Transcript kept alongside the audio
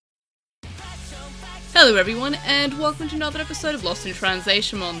Hello everyone, and welcome to another episode of Lost in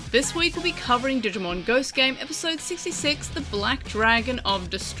Translationmon. This week we'll be covering Digimon Ghost Game, episode 66, The Black Dragon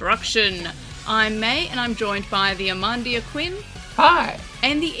of Destruction. I'm May, and I'm joined by the Amandia Quinn. Hi!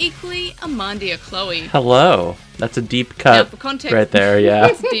 And the equally Amandia Chloe. Hello. That's a deep cut now, for context, right there, yeah.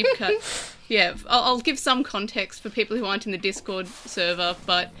 It's a deep cut. Yeah, I'll give some context for people who aren't in the Discord server,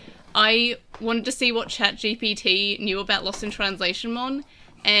 but I wanted to see what ChatGPT knew about Lost in Translationmon,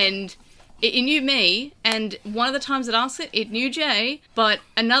 and it knew me, and one of the times it asked it knew Jay, but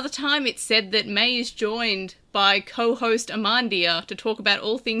another time it said that May is joined by co-host Amandia to talk about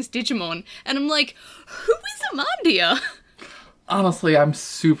all things Digimon, and I'm like, who is Amandia? Honestly, I'm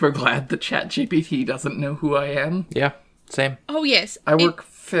super glad that ChatGPT doesn't know who I am. Yeah, same. Oh, yes. I work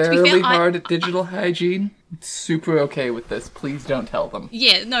fairly hard at digital hygiene. It's super okay with this. Please don't tell them.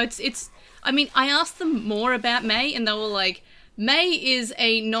 Yeah, no, it's... I mean, I asked them more about May, and they were like, May is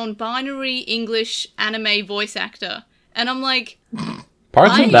a non-binary English anime voice actor. And I'm like...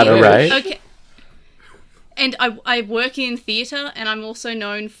 Parts of that are right. Okay. And I work in theatre, and I'm also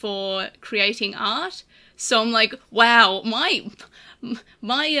known for creating art. So I'm like, wow, my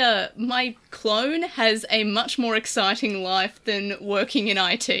clone has a much more exciting life than working in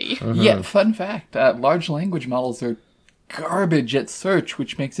IT. Mm-hmm. Yeah, fun fact, large language models are garbage at search,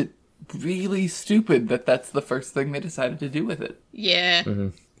 which makes it really stupid that that's the first thing they decided to do with it. Yeah. Mm-hmm.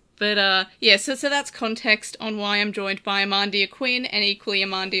 But, yeah, so that's context on why I'm joined by Amandia Quinn and equally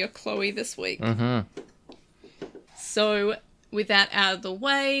Amandia Chloe this week. Mm-hmm. So, with that out of the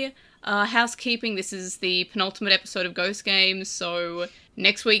way... housekeeping, this is the penultimate episode of Ghost Games, so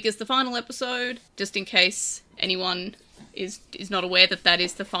next week is the final episode, just in case anyone is not aware that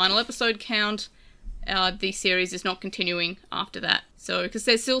is the final episode count. The series is not continuing after that. So, because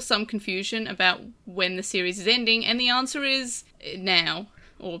there's still some confusion about when the series is ending, and the answer is now,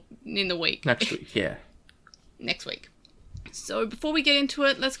 or in the week. Next week, yeah. Next week. So before we get into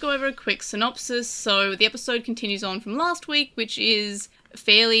it, let's go over a quick synopsis. So the episode continues on from last week, which is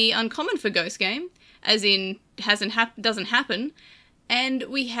fairly uncommon for Ghost Game, as in doesn't happen. And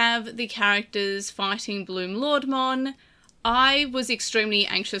we have the characters fighting Bloom Lordmon. I was extremely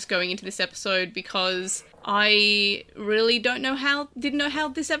anxious going into this episode because I really didn't know how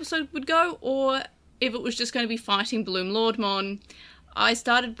this episode would go, or if it was just going to be fighting Bloom Lordmon. I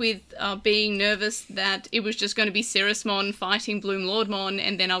started with being nervous that it was just going to be Cirrusmon fighting Bloom Lordmon,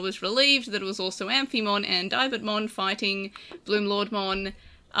 and then I was relieved that it was also Amphimon and Diabotmon fighting Bloom Lordmon,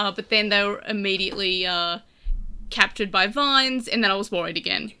 but then they were immediately captured by vines, and then I was worried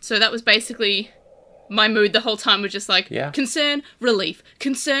again. So that was basically my mood the whole time, was just like, concern, relief,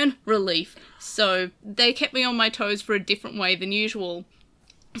 concern, relief. So they kept me on my toes for a different way than usual.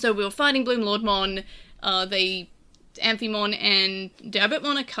 So we were fighting Bloom Lordmon, Amphimon and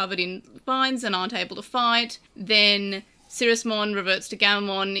Diabotmon are covered in vines and aren't able to fight. Then Cirrusmon reverts to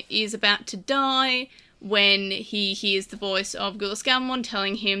Gammamon, is about to die when he hears the voice of Gammamon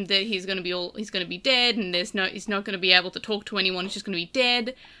telling him that he's going to be dead, and he's not going to be able to talk to anyone. He's just going to be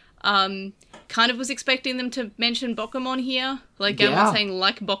dead. Kind of was expecting them to mention Bokamon here, like Gammamon saying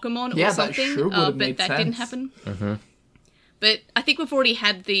like Bokamon or something. That sure would have made but that sense. didn't happen. Mm-hmm. But I think we've already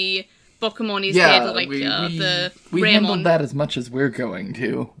had the Bokamon is dead, like we the handled that as much as we're going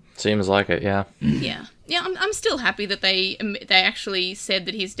to. Seems like it, yeah. Yeah. I'm still happy that they actually said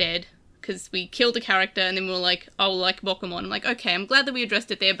that he's dead, because we killed a character and then we were like, oh, like Bokamon. I'm like, okay, I'm glad that we addressed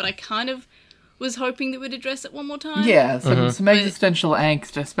it there, but I kind of was hoping that we'd address it one more time. Yeah, some existential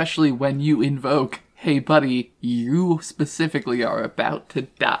angst, especially when you invoke, hey buddy, you specifically are about to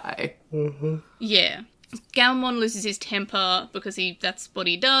die. Mm-hmm. Yeah. Gammamon loses his temper because that's what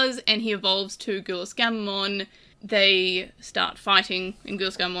he does, and he evolves to Gammamon. They start fighting, and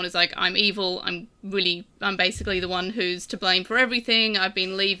Gammamon is like, I'm evil, I'm basically the one who's to blame for everything, I've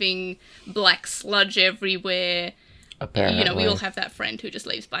been leaving black sludge everywhere. Apparently. We all have that friend who just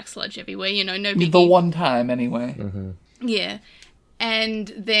leaves black sludge everywhere, no biggie. The one time, anyway. Mm-hmm. Yeah.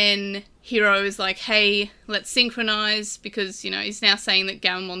 And then Hiro is like, hey, let's synchronize, because, he's now saying that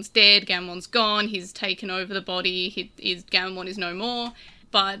Gammamon's dead, Gammamon's gone, he's taken over the body, Gammamon is no more,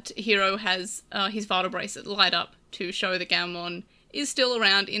 but Hiro has his vital bracelet light up to show that Gammamon is still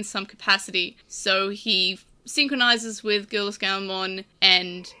around in some capacity. So he synchronizes with Gammamon,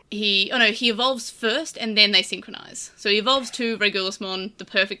 and he evolves first, and then they synchronize. So he evolves to Regulusmon, the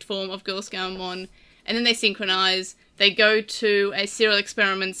perfect form of Gammamon, and then they synchronize. They go to a serial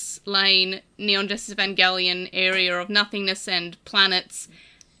experiments lane, Neon Justice Evangelion area of nothingness and planets,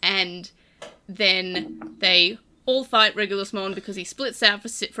 and then they all fight Regulusmon because he splits out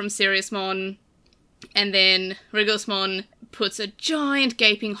from Cirrusmon, and then Regulusmon puts a giant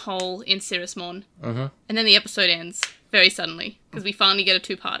gaping hole in Cirrusmon. And then the episode ends very suddenly, because we finally get a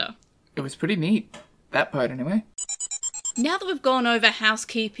two-parter. It was pretty neat. That part, anyway. Now that we've gone over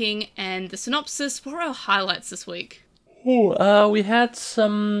housekeeping and the synopsis, what are our highlights this week? We had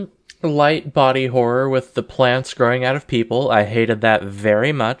some light body horror with the plants growing out of people. I hated that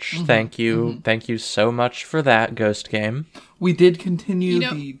very much. Thank you. Thank you so much for that, Ghost Game. We did continue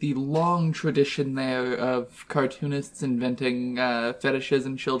the long tradition there of cartoonists inventing fetishes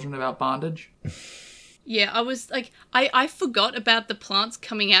in children about bondage. Yeah, I was like, I forgot about the plants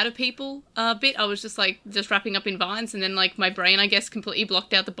coming out of people a bit. I was just wrapping up in vines, and then like my brain, I guess, completely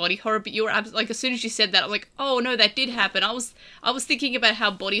blocked out the body horror. But you were like, as soon as you said that, I'm like, oh no, that did happen. I was thinking about how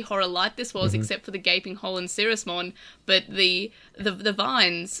body horror light this was, except for the gaping hole in Cirrusmon. But the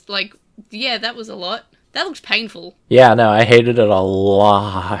vines, like, yeah, that was a lot. That looked painful. Yeah, no, I hated it a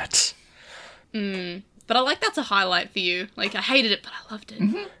lot. But I like that's a highlight for you. Like, I hated it, but I loved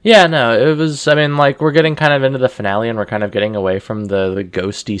it. Yeah, no, it was, I mean, like, we're getting kind of into the finale, and we're kind of getting away from the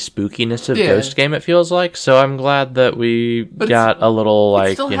ghosty spookiness of Ghost Game, it feels like, so I'm glad that we got a little,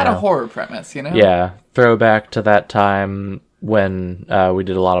 like, it still had a horror premise, you know? Yeah, throwback to that time when we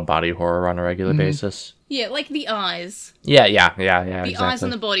did a lot of body horror on a regular basis. Yeah, like the eyes. Yeah, The exactly. eyes on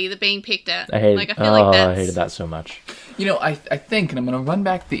the body, the being picked at. I hated that so much. You know, I think, and I'm going to run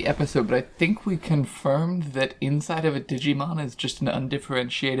back the episode, but I think we confirmed that inside of a Digimon is just an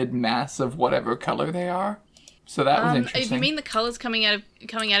undifferentiated mass of whatever color they are. So that was interesting. If you mean the colors coming out of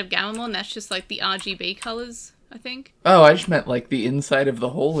Gammamon, that's just like the RGB colors, I think. Oh, I just meant like the inside of the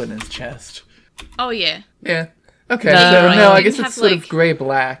hole in his chest. Oh, yeah. Yeah. Okay, No, I guess it's sort of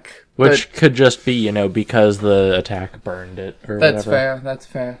gray-black. Which could just be, you know, because the attack burned it, or whatever. That's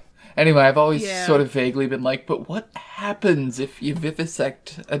fair. Anyway, I've always sort of vaguely been like, but what happens if you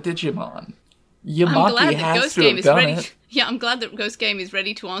vivisect a Digimon? Yamaki has to have done it. Yeah, I'm glad that Ghost Game is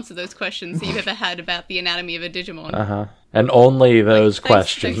ready to answer those questions that you've ever had about the anatomy of a Digimon. And only those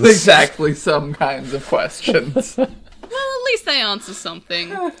questions. Exactly, some kinds of questions. Well, at least they answer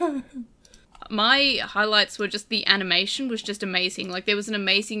something. My highlights were just the animation was just amazing. Like, there was an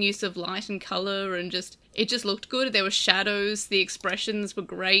amazing use of light and color, and it just looked good. There were shadows, the expressions were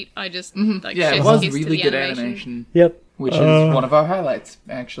great. I just it was really good animation. Yep. Which is one of our highlights,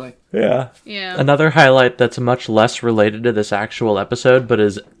 actually. Yeah. Yeah. Another highlight that's much less related to this actual episode, but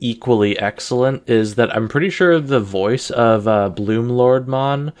is equally excellent, is that I'm pretty sure the voice of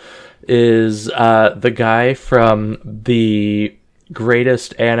Bloomlordmon is the guy from the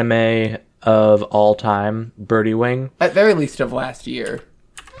greatest anime of all time, Birdie Wing. At very least of last year.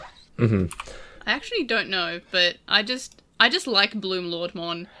 I actually don't know, but I just like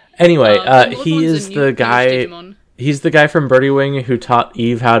Bloomlordmon. Anyway, he is the guy. He's the guy from Birdie Wing who taught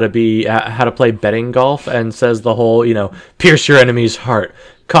Eve how to play betting golf, and says the whole, pierce your enemy's heart,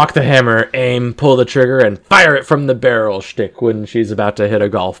 cock the hammer, aim, pull the trigger, and fire it from the barrel shtick when she's about to hit a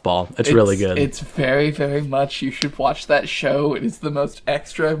golf ball. It's really good. It's very, very much, you should watch that show. It is the most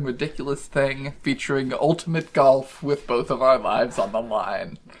extra and ridiculous thing, featuring ultimate golf with both of our lives on the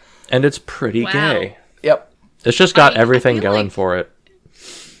line. And it's pretty gay. Yep. It's just got everything going for it.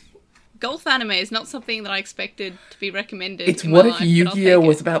 Golf anime is not something that I expected to be recommended. It's what if Yu-Gi-Oh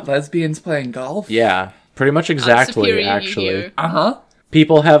was about lesbians playing golf? Yeah, pretty much exactly, actually. Yu-Gi-Oh. Uh-huh.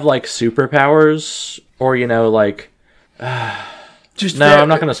 People have, superpowers, or, I'm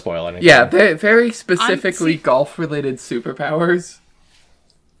not going to spoil anything. Yeah, very specifically golf-related superpowers.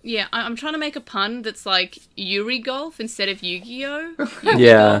 Yeah, I'm trying to make a pun that's like Yuri Golf instead of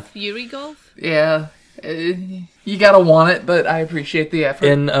Yu-Gi-Oh. Yuri Golf. Yeah. You gotta want it, but I appreciate the effort.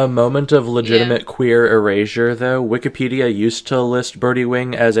 In a moment of legitimate queer erasure, though, Wikipedia used to list Birdie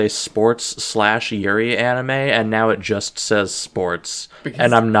Wing as a sports/Yuri anime, and now it just says sports,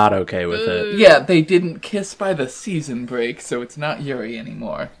 and I'm not okay with it. Yeah, they didn't kiss by the season break, so it's not Yuri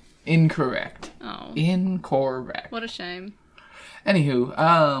anymore. Incorrect. Oh. Incorrect. What a shame.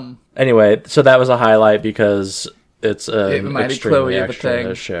 Anywho, Anyway, so that was a highlight because it's an extremely Chloe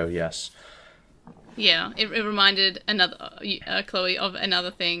extra show, yes. Yeah, it reminded Chloe of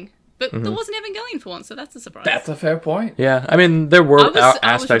another thing. But there wasn't Evangelion for once, so that's a surprise. That's a fair point. Yeah, I mean, there were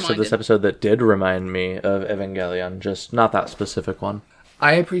aspects of this reminded. episode that did remind me of Evangelion, just not that specific one.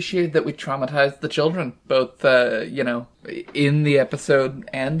 I appreciated that we traumatized the children, both, in the episode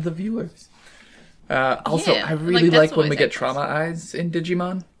and the viewers. Also, I really like when we get trauma eyes in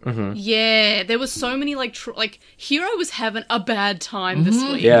Digimon. Mm-hmm. Yeah, there was so many, Hiro was having a bad time this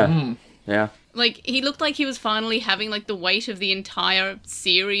week. Yeah, yeah. Like, he looked like he was finally having, the weight of the entire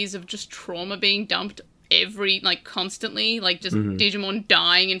series of just trauma being dumped constantly. Just Digimon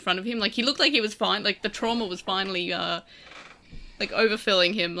dying in front of him. He looked like he was fine. The trauma was finally like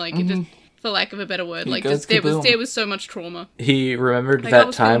overfilling him, like it just, for lack of a better word, like just there was so much trauma. He remembered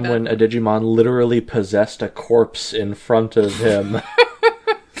that time when a Digimon literally possessed a corpse in front of him.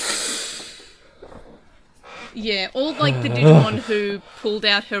 Yeah, or like the Digimon who pulled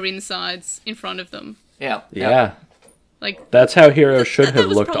out her insides in front of them. Yeah. Yeah. Like that's how Hero should have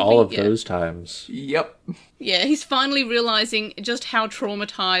looked all of those times. Yep. Yeah, he's finally realizing just how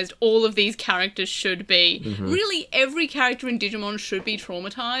traumatized all of these characters should be. Really, every character in Digimon should be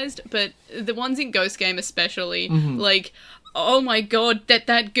traumatized, but the ones in Ghost Game especially, like, oh my god,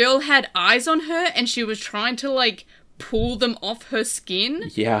 that girl had eyes on her and she was trying to, like, pull them off her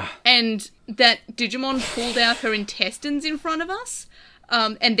skin. Yeah. And that Digimon pulled out her intestines in front of us.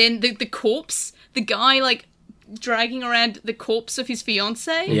 And then the corpse, the guy, like, dragging around the corpse of his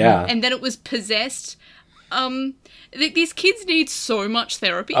fiancée. Yeah. And then it was possessed. These kids need so much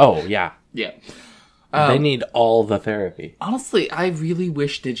therapy. Oh, yeah. Yeah. They need all the therapy. Honestly, I really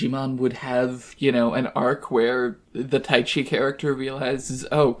wish Digimon would have, an arc where the Taichi character realizes,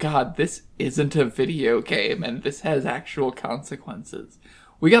 oh god, this isn't a video game and this has actual consequences.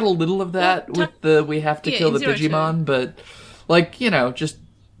 We got a little of that with the we have to kill the Digimon, but, like, just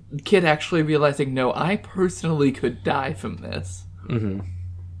kid actually realizing, no, I personally could die from this.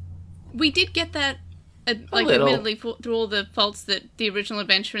 We did get that, admittedly, through all the faults that the original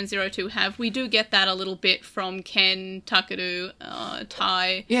Adventure in Zero 2 have, we do get that a little bit from Ken, Takeru,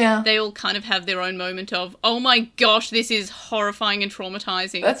 Tai. Yeah. They all kind of have their own moment of, oh my gosh, this is horrifying and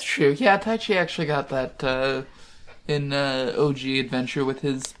traumatizing. That's true. Yeah, Taichi actually got that in OG Adventure with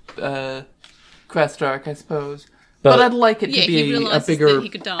his quest arc, I suppose. But I'd like it to be a bigger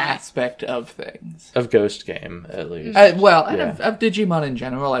aspect of things. Of Ghost Game, at least. Of Digimon in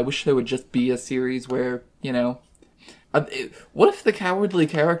general. I wish there would just be a series where, what if the cowardly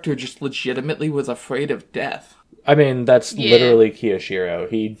character just legitimately was afraid of death? I mean, that's literally Kiyoshiro.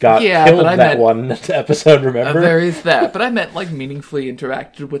 He got killed one episode, remember? There is that. But I meant, like, meaningfully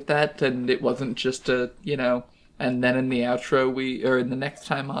interacted with that, and it wasn't just a, And then in the outro, in the next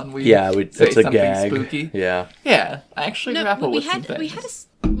time on, we say it's a something gag. Spooky. Yeah. Yeah, I actually grapple with some things.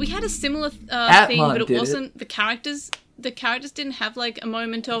 We had a similar thing, but it wasn't the characters. The characters didn't have, like, a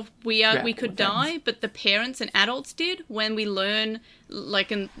moment of we could die, but the parents and adults did when we learn,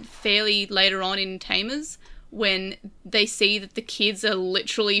 like, fairly later on in Tamers, when they see that the kids are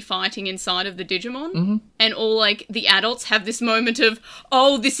literally fighting inside of the Digimon, and all, like, the adults have this moment of,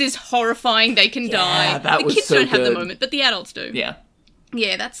 oh, this is horrifying, they can die. The kids don't have the moment, but the adults do. Yeah.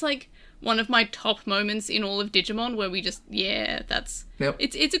 Yeah, that's, like, one of my top moments in all of Digimon, where we just, it's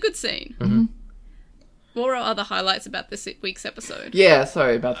a good scene. What were our other highlights about this week's episode? Yeah,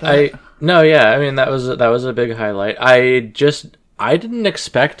 sorry about that. I mean, that was a big highlight. I didn't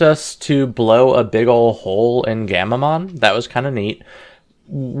expect us to blow a big ol' hole in Gammamon. That was kind of neat.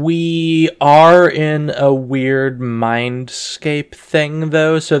 We are in a weird mindscape thing,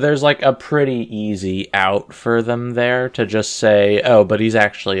 though, so there's, like, a pretty easy out for them there to just say, oh, but he's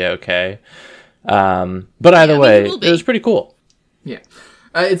actually okay. But either way, it was pretty cool. Yeah.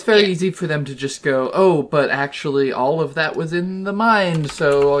 It's very easy for them to just go, oh, but actually all of that was in the mind,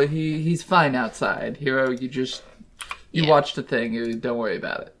 so he's fine outside. Hero, you watched the thing, don't worry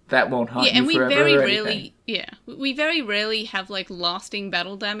about it. That won't haunt you forever. We very rarely have, like, lasting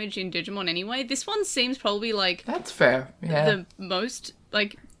battle damage in Digimon anyway. This one seems probably, like... That's fair, yeah. The most,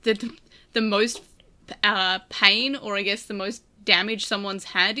 like, the most pain, or I guess the most damage someone's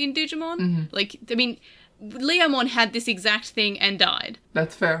had in Digimon. Like, I mean, Leomon had this exact thing and died.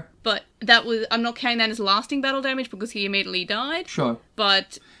 That's fair. But I'm not counting that as lasting battle damage because he immediately died. Sure.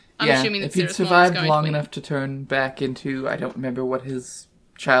 But... I'm assuming that if he'd survived long enough to turn back into, I don't remember what his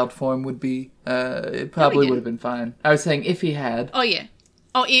child form would be, it probably would have been fine. I was saying if he had. Oh, yeah.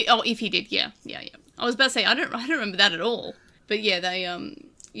 If he did, yeah. I was about to say, I don't remember that at all. But yeah, they,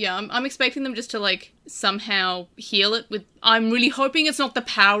 I'm expecting them just to, like, somehow heal it with... I'm really hoping it's not the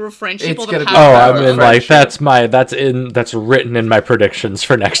power of friendship or the power of like, that's written in my predictions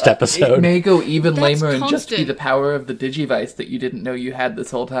for next episode. It may go even lamer and just be the power of the Digivice that you didn't know you had this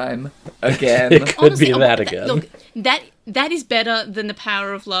whole time. Again. It could be that again. Look, that is better than the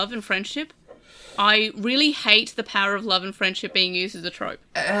power of love and friendship. I really hate the power of love and friendship being used as a trope.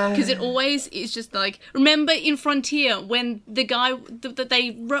 Because it always is just like... Remember in Frontier, when the guy... that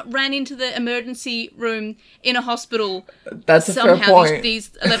they ran into the emergency room in a hospital... That's a fair point.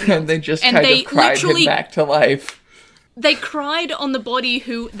 These 11 and they just kind of cried him back to life. They cried on the body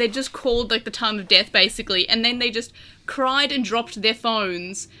who... They just called, like, the time of death, basically. And then they just cried and dropped their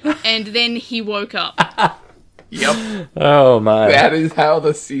phones. And then he woke up. Yep. Oh, my. That is how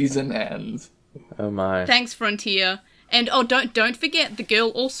the season ends. Oh my. Thanks, Frontier. And don't forget, the girl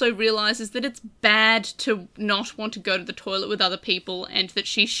also realizes that it's bad to not want to go to the toilet with other people, and that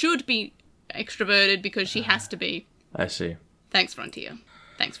she should be extroverted because she has to be. I see. Thanks, Frontier.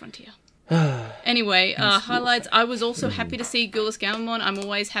 Anyway, highlights. I was also happy to see Gulas Gammamon. I'm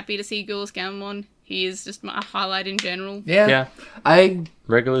always happy to see Gulas Gammamon. He is just my highlight in general. Yeah.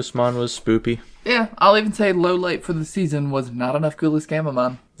 Regulusmon was spoopy. Yeah, I'll even say low light for the season was not enough Gulas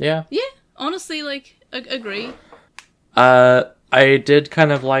Gammamon. Yeah. Yeah, honestly, agree. I did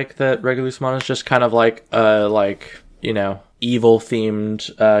kind of like that Regulusmon is just kind of like evil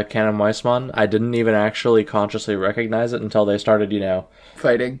themed Canon Weissmon. I didn't even actually consciously recognize it until they started,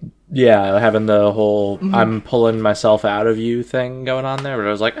 Fighting. Yeah, having the whole I'm pulling myself out of you thing going on there, but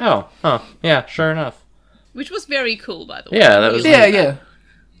I was like, yeah, sure enough. Which was very cool, by the way. Yeah, that was Yeah.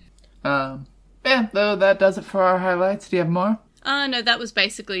 Though that does it for our highlights. Do you have more? No, that was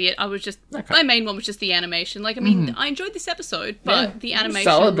basically it. My main one was just the animation. I enjoyed this episode, but the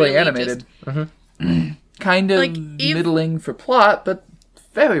animation solidly really animated. Kind of middling for plot, but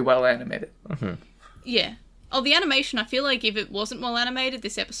very well animated. Yeah. Oh, the animation, I feel like if it wasn't well animated,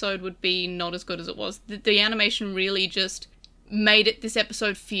 this episode would be not as good as it was. The animation really just made this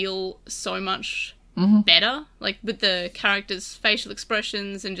episode feel so much better. Like, with the characters' facial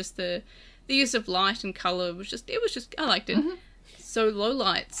expressions and just the use of light and colour, it was just, I liked it. So,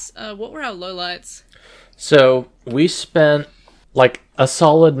 lowlights. What were our lowlights? So, we spent a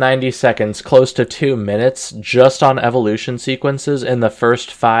solid 90 seconds, close to 2 minutes, just on evolution sequences in the first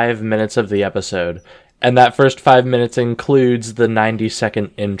 5 minutes of the episode. And that first 5 minutes includes the 90-second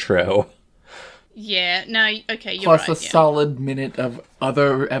intro. Yeah, no, okay, you're Plus right. a solid minute of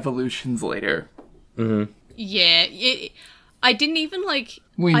other evolutions later. Yeah, I didn't even,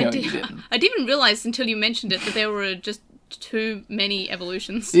 We know you didn't. I didn't even realise until you mentioned it that there were just too many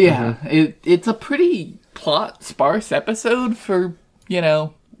evolutions. Yeah, it's a pretty plot-sparse episode for,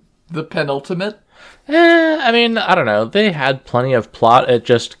 the penultimate. I mean, I don't know. They had plenty of plot. It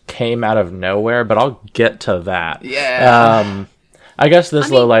just came out of nowhere, but I'll get to that. Yeah. I guess this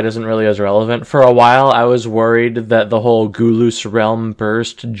lowlight isn't really as relevant. For a while, I was worried that the whole Gulus Realm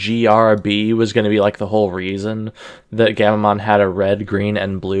Burst GRB was going to be the whole reason that Gammamon had a red, green,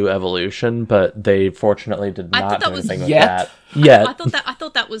 and blue evolution, but they fortunately did not do anything with that. Yet. I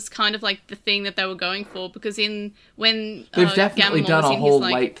thought that was kind of the thing that they were going for, because when they've definitely Gammamon done was a in whole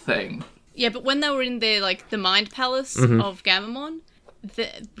his, light thing. Yeah, but when they were in their the Mind Palace of Gammamon,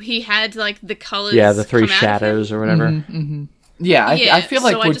 he had the colors. Yeah, the three come out of shadows him. or whatever. Yeah, I feel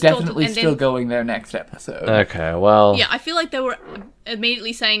like so we're definitely still going there next episode. Okay, well. Yeah, I feel like they were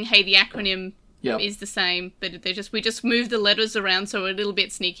immediately saying, "Hey, the acronym is the same," but we just moved the letters around, so we're a little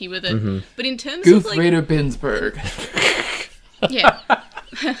bit sneaky with it. But in terms Guth, of Rader, Binsburg. Yeah.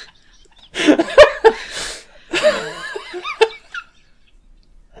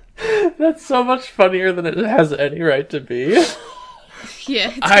 That's so much funnier than it has any right to be.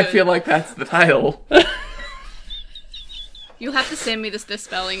 Yeah, I feel like that's the title. You'll have to send me the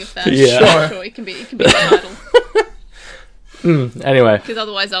spelling of that. Yeah. Sure, it can be the title. Anyway, because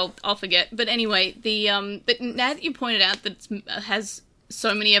otherwise I'll forget. But anyway, but now that you pointed out that it has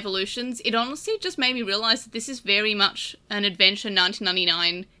so many evolutions, it honestly just made me realize that this is very much an Adventure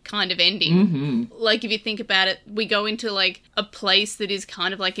 1999 kind of ending. If you think about it, we go into a place that is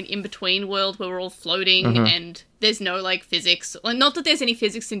kind of an in-between world where we're all floating and there's no physics. Not that there's any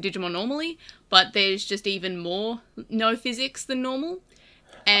physics in Digimon normally, but there's just even more no physics than normal.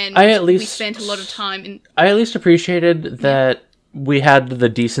 And we spent a lot of time in... I at least appreciated that we had the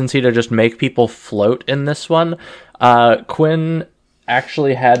decency to just make people float in this one. Quinn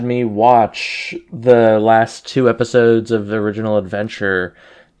actually had me watch the last 2 episodes of the original Adventure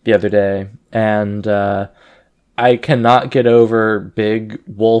the other day, and I cannot get over Big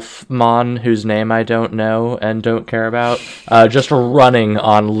Wolfmon, whose name I don't know and don't care about, just running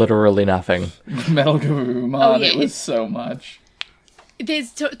on literally nothing. Metal Garurumon, it was so much.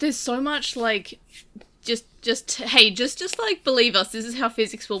 There's so much just believe us, this is how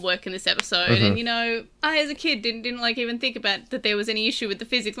physics will work in this episode. And I as a kid didn't even think about that there was any issue with the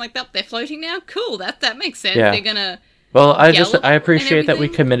physics. They're floating now, cool, that makes sense. Yeah. They're gonna I appreciate that we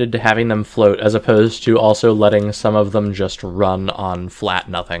committed to having them float as opposed to also letting some of them just run on flat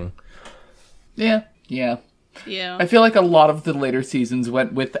nothing. Yeah. I feel like a lot of the later seasons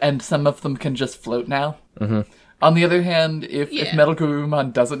went with, and some of them can just float now. On the other hand, if Metal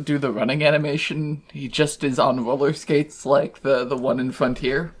Garurumon doesn't do the running animation, he just is on roller skates like the one in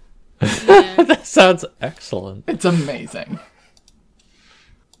Frontier. Yeah. That sounds excellent. It's amazing.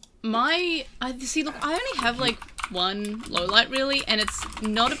 I only have one lowlight really, and it's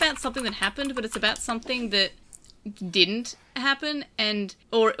not about something that happened, but it's about something that didn't happen and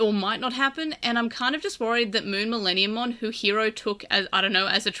or might not happen, and I'm kind of just worried that Moon Millenniummon, who Hero took as, I don't know,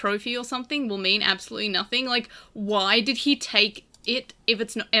 as a trophy or something, will mean absolutely nothing. Like, why did he take it if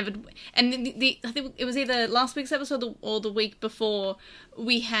it's not ever? And I think it was either last week's episode or the week before,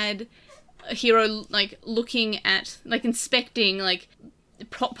 we had a Hero like looking at, like inspecting, like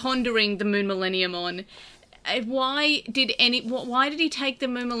pondering the Moon Millenniummon. Why did he take the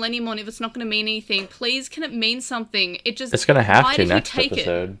Moon Millenniummon if it's not going to mean anything? Please, can it mean something? It's going to have to next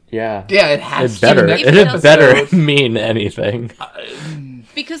episode. Yeah, it has to. It better mean anything.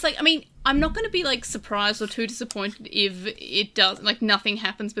 Because, like, I mean, I'm not going to be, like, surprised or too disappointed if it does, like, nothing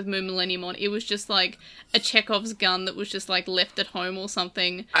happens with Moon Millenniummon. It was just, like, a Chekhov's gun that was just, like, left at home or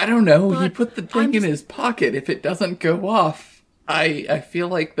something. I don't know. But he put the thing in his pocket. If it doesn't go off, I feel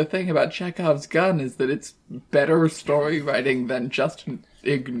like the thing about Chekhov's gun is that it's better story writing than just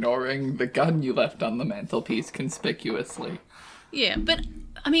ignoring the gun you left on the mantelpiece conspicuously. Yeah, but,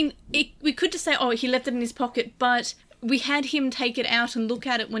 I mean, we could just say, oh, he left it in his pocket, but we had him take it out and look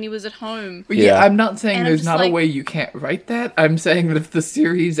at it when he was at home. Yeah, I'm not saying there's not a way you can't write that. I'm saying that if the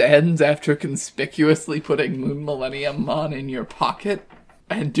series ends after conspicuously putting Moon Millenniummon in your pocket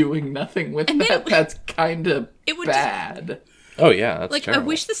and doing nothing with that, that's kind of bad. Oh yeah, that's like terrible. I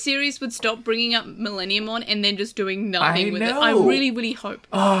wish the series would stop bringing up Millenniummon and then just doing nothing with it. I really, really hope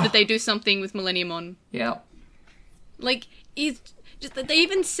that they do something with Millenniummon. Yeah. Like, they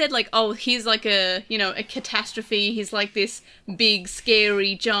even said, like, oh, he's like a catastrophe. He's like this big,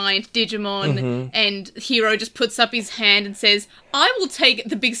 scary, giant Digimon, and Hero just puts up his hand and says, I will take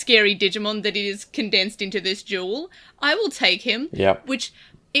the big, scary Digimon that is condensed into this jewel. I will take him. Yeah. Which,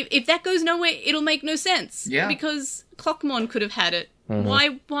 if that goes nowhere, it'll make no sense. Yeah. Because Clockmon could have had it.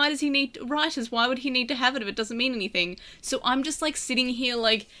 Why does he need writers? Why would he need to have it if it doesn't mean anything? So I'm just, like, sitting here,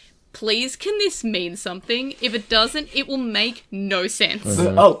 like, please, can this mean something? If it doesn't, it will make no sense.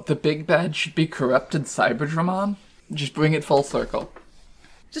 The big bad should be corrupted Cyberdramon? Just bring it full circle.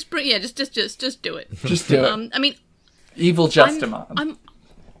 Just do it. Just do it. I mean, evil Justimon.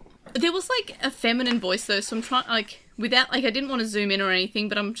 There was, like, a feminine voice, though, so I'm trying, like, without, like, I didn't want to zoom in or anything,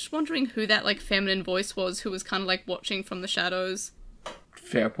 but I'm just wondering who that, like, feminine voice was who was kind of, like, watching from the shadows.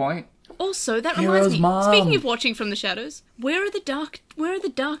 Fair point. Also, that Hero's reminds me, mom. Speaking of watching from the shadows, where are the dark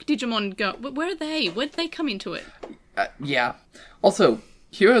Digimon go? Where are they? Where did they come into it? Yeah. Also,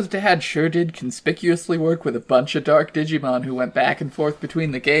 Hero's dad sure did conspicuously work with a bunch of dark Digimon who went back and forth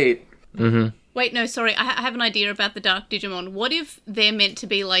between the gate. Wait, no, sorry, I have an idea about the dark Digimon. What if they're meant to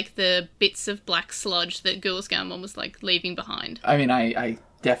be, like, the bits of black sludge that Gammamon was, like, leaving behind? I mean, I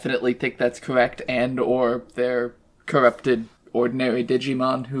definitely think that's correct, and or they're corrupted ordinary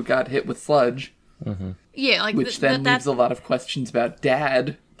Digimon who got hit with sludge. Yeah, like... Which then leaves a lot of questions about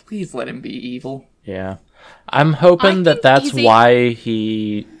Dad. Please let him be evil. Yeah. I'm hoping that's why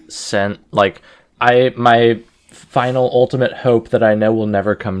he sent, like... My final ultimate hope that I know will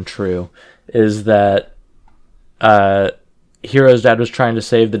never come true is that Hero's dad was trying to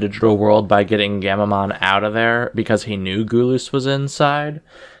save the digital world by getting Gammamon out of there because he knew Gulus was inside.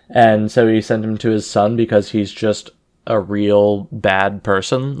 And so he sent him to his son because he's just a real bad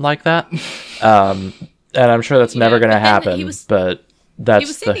person like that. And I'm sure that's never going to happen, but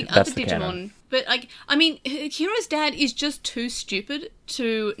that's the Digimon. Canon. But, like, I mean, Hero's dad is just too stupid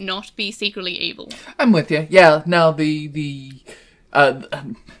to not be secretly evil. I'm with you. Yeah, no,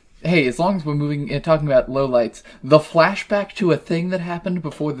 hey, as long as we're talking about lowlights, the flashback to a thing that happened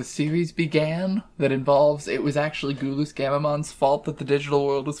before the series began that involves it was actually Gulus Gammamon's fault that the digital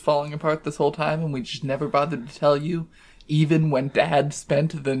world was falling apart this whole time, and we just never bothered to tell you, even when Dad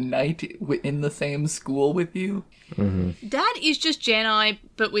spent the night in the same school with you. Dad is just Jedi,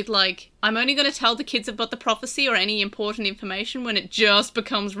 but with, like, I'm only going to tell the kids about the prophecy or any important information when it just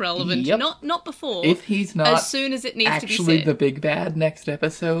becomes relevant. Yep. Not before. If he's not as soon as it needs to be said. Actually the big bad next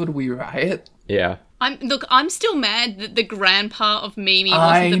episode, we riot. Yeah. I'm still mad that the grandpa of Mimi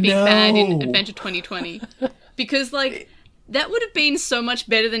wasn't the big bad in Adventure 2020. Because, like, that would have been so much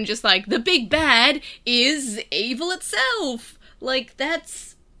better than just, like, the big bad is evil itself. Like,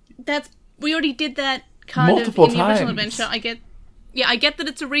 that's we already did that kind multiple of in the original times. adventure. I get that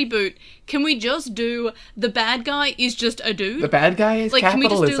it's a reboot. Can we just do the bad guy is just a dude? The bad guy is like,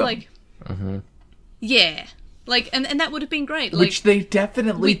 capitalism. Can we just do, like... Yeah. Like, and that would have been great. Like, which they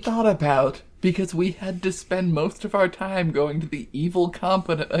definitely thought about, because we had to spend most of our time going to the evil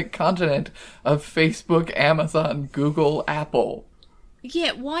continent of Facebook, Amazon, Google, Apple.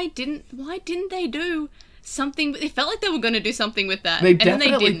 Yeah, why didn't they do something? It felt like they were going to do something with that. They and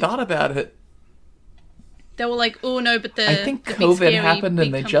definitely then they didn't. thought about it. They were like, oh no, but I think COVID happened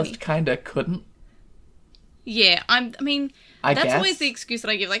and they just kind of couldn't. Yeah, I that's guess. always the excuse that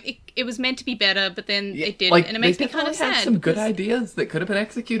I give. Like, it was meant to be better, but then it didn't, Like, and it makes they me kind of definitely sad. had some good because- ideas that could have been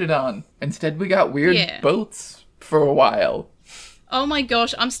executed on. Instead, we got weird Yeah. boats for a while. Oh my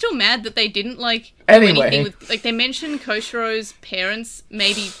gosh, I'm still mad that they didn't, like, do Anyway. anything with... Like, they mentioned Koshiro's parents,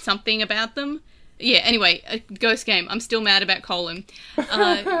 maybe something about them. Yeah, anyway, Ghost Game. I'm still mad about Colin.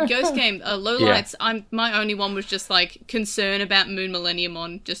 Ghost Game, lowlights, my only one was just, like, concern about Moon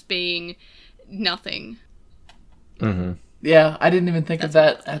Millenniumon just being nothing. Mm-hmm. Yeah, I didn't even think of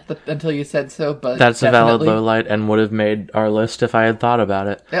that until you said so, but That's definitely. a valid low light and would have made our list if I had thought about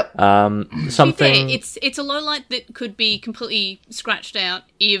it. Yep. Something... To be fair, it's a low light that could be completely scratched out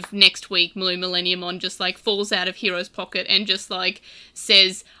if next week Blue Millenniumon just, like, falls out of Hero's pocket and just, like,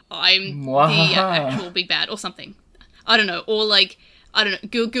 says, I'm the actual big bad, or something. I don't know. Or, like, I don't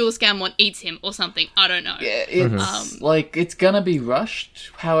know, Guth Gammamon eats him, or something. I don't know. Yeah, it's, like, it's gonna be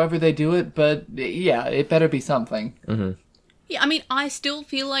rushed, however they do it, but, yeah, it better be something. Mm-hmm. Yeah, I mean, I still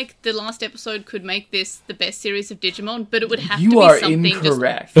feel like the last episode could make this the best series of Digimon, but it would have to be something... You are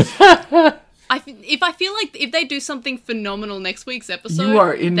incorrect. If I feel like if they do something phenomenal next week's episode... You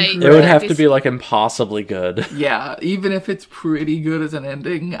are incorrect. It would have to be, like, impossibly good. Yeah, even if it's pretty good as an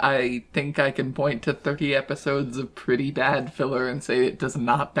ending, I think I can point to 30 episodes of pretty bad filler and say it does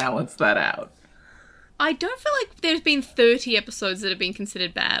not balance that out. I don't feel like there's been 30 episodes that have been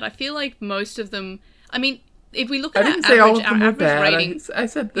considered bad. I feel like most of them... I mean... If we look at I didn't say all of them were average bad. ratings... I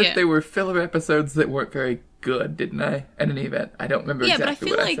said that they were filler episodes that weren't very good, didn't I? At any event, I don't remember exactly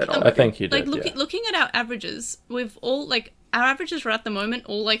what I said. I think you did, looking at our averages, we've all, like, our averages are at the moment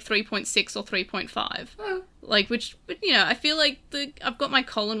all, like, 3.6 or 3.5. Like, which, you know, I feel like I've got my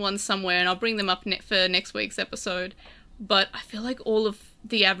Colin ones somewhere, and I'll bring them up for next week's episode. But I feel like all of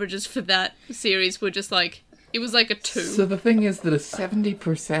the averages for that series were just, like... It was like a 2. So the thing is that a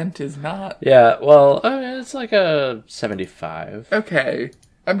 70% is not... Yeah, well, it's like a 75. Okay.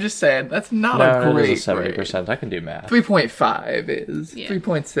 I'm just saying, that's not a great it is a 70%. grade. I can do math. 3.5 is. Yeah.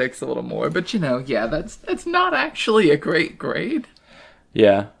 3.6 a little more. But, you know, yeah, that's not actually a great grade.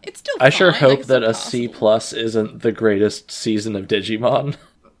 Yeah. It's still I sure fine, hope that a C+ isn't the greatest season of Digimon.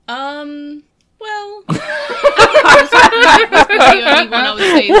 Well... the only one I would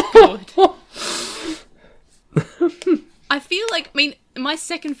say is good. I feel like, I mean, my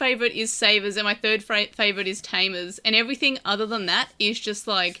second favourite is Savers and my third favourite is Tamers, and everything other than that is just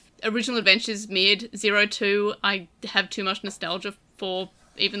like Original Adventures mid, 02 I have too much nostalgia for,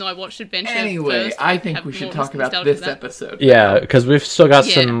 even though I watched Adventure Anyway, first, I think we should talk about this episode. Yeah, because we've still got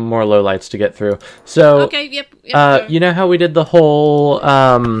some more lowlights to get through. So, okay, yep, you know how we did the whole,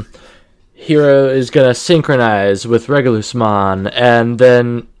 Hero is gonna synchronize with Regulusmon, and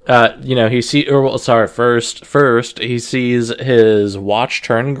then... you know, first he sees his watch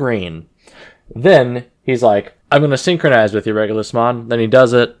turn green. Then he's like, I'm going to synchronize with you, Regulusmon. Then he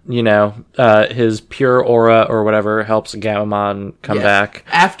does it, you know, his pure aura or whatever helps Gammamon come back.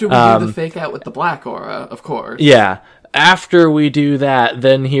 After we do the fake out with the black aura, of course. Yeah. After we do that,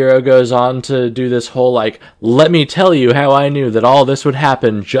 then Hero goes on to do this whole, like, let me tell you how I knew that all this would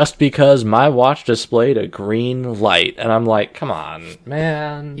happen just because my watch displayed a green light. And I'm like, come on,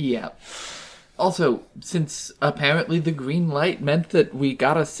 man. Yeah. Also, since apparently the green light meant that we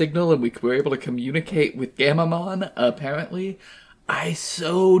got a signal and we were able to communicate with Gammamon, apparently, I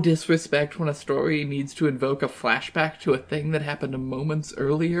so disrespect when a story needs to invoke a flashback to a thing that happened moments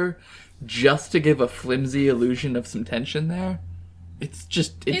earlier just to give a flimsy illusion of some tension there. It's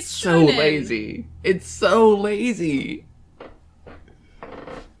so lazy. It's so lazy.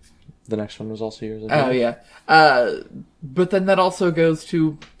 The next one was also yours. Oh, yeah. But then that also goes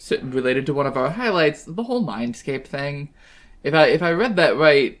to, related to one of our highlights, the whole Mindscape thing. If I read that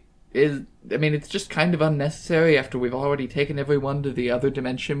right, it's just kind of unnecessary after we've already taken everyone to the other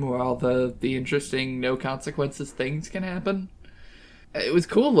dimension where all the interesting, no consequences things can happen. It was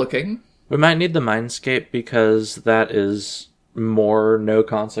cool looking. We might need the Mindscape because that is more no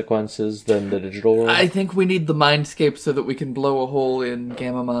consequences than the digital world. I think we need the Mindscape so that we can blow a hole in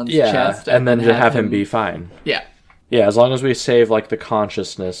Gammamon's chest. And then to have him be fine. Yeah. Yeah, as long as we save, like, the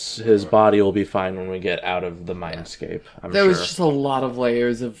consciousness, his body will be fine when we get out of the Mindscape, I'm sure. There was just a lot of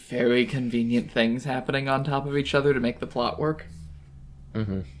layers of very convenient things happening on top of each other to make the plot work.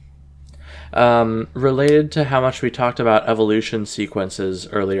 Mm-hmm. Related to how much we talked about evolution sequences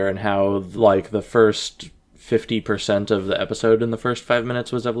earlier and how, like, the first 50% of the episode in the first 5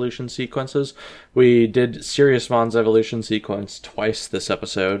 minutes was evolution sequences, we did Siriusmon's evolution sequence twice this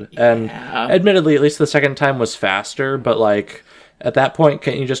episode. Yeah. And admittedly, at least the second time was faster, but, like, at that point,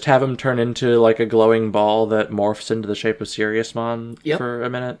 can't you just have him turn into, like, a glowing ball that morphs into the shape of Siriusmon for a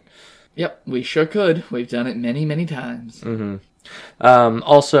minute? Yep, we sure could. We've done it many, many times.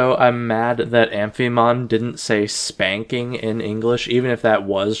 Also, I'm mad that Amphimon didn't say spanking in English, even if that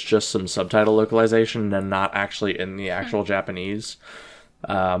was just some subtitle localization and not actually in the actual Japanese.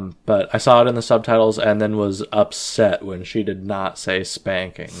 But I saw it in the subtitles and then was upset when she did not say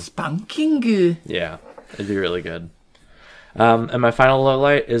spanking. Spanking. Yeah, it'd be really good. And my final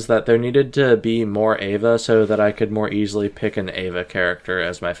lowlight is that there needed to be more Ava so that I could more easily pick an Ava character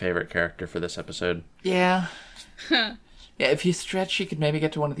as my favorite character for this episode. Yeah. Yeah, if you stretch, you could maybe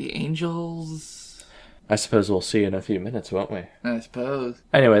get to one of the angels. I suppose we'll see in a few minutes, won't we? I suppose.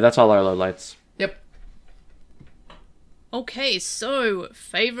 Anyway, that's all our lowlights. Yep. Okay, so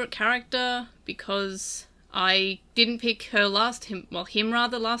favorite character, because I didn't pick him last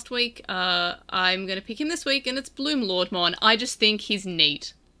week. I'm gonna pick him this week, and it's Bloom Lordmon. I just think he's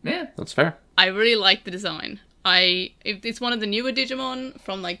neat. Yeah. That's fair. I really like the design. It's one of the newer Digimon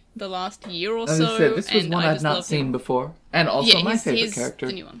from like the last year or so. This was one I'd not seen before, and also my favorite character.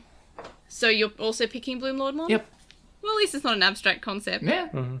 The new one. So you're also picking Bloom Lordmon? Yep. Well, at least it's not an abstract concept. Yeah.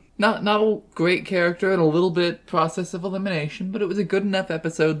 Not a great character and a little bit process of elimination, but it was a good enough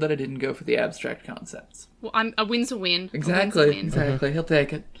episode that I didn't go for the abstract concepts. Well, a win's a win. Exactly. He'll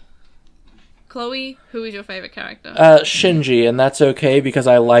take it. Chloe, who is your favorite character? Shinji, and that's okay because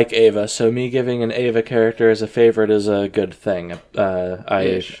I like Ava, so me giving an Ava character as a favorite is a good thing,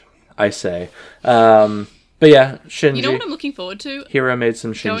 I say. But yeah, Shinji. You know what I'm looking forward to? Hero made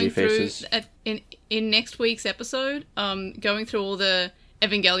some Shinji going faces. In next week's episode, going through all the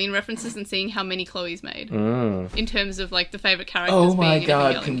Evangelion references and seeing how many Chloe's made. In terms of, like, the favorite characters Oh my being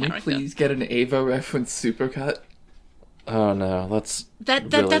god, an Evangelion can we character. please get an Ava reference supercut? Oh no, that's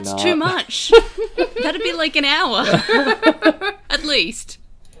That's not. too much. That'd be like an hour. At least.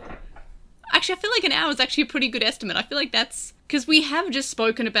 Actually, I feel like an hour is actually a pretty good estimate. I feel like that's... Because we have just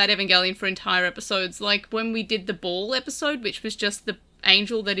spoken about Evangelion for entire episodes. Like, when we did the ball episode, which was just the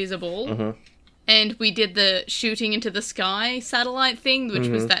angel that is a ball. And we did the shooting into the sky satellite thing, which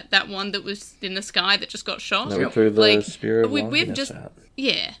was that one that was in the sky that just got shot. Then we threw the spear of we've loneliness just at.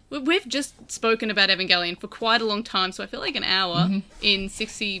 Yeah, we've just spoken about Evangelion for quite a long time, so I feel like an hour in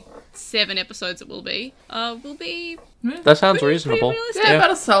 67 episodes it will be That sounds pretty reasonable. realistic. Yeah,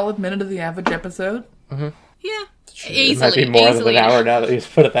 about a solid minute of the average episode. Yeah, It might be more than an hour now that you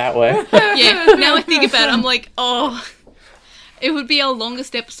put it that way. Yeah, now I think about it, I'm like, oh, it would be our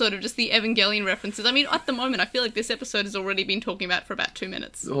longest episode of just the Evangelion references. I mean, at the moment, I feel like this episode has already been talking about for about 2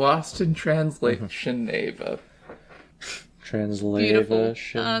 minutes. Lost in translation, Ava.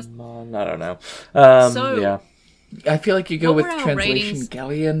 Translation. I don't know. Yeah. I feel like you go What with were our translation ratings?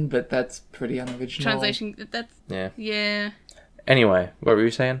 Galleon, but that's pretty unoriginal. Translation, that's... Yeah. Anyway, what were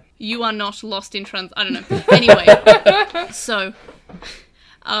you saying? You are not lost in I don't know. Anyway, so...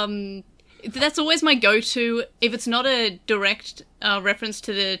 that's always my go-to. If it's not a direct reference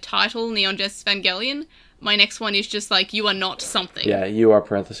to the title, Neon Genesis Evangelion, my next one is just like, you are not something. Yeah, you are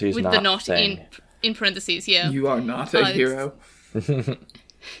parentheses, With not the not thing. in parentheses, yeah. You are not a hero.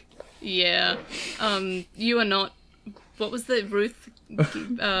 Yeah. You are not... What was the Ruth...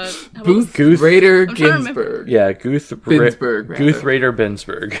 Guth, Rader, I'm trying to remember. Ginsburg. Yeah, Guth, Binsburg, rather. Guth Rader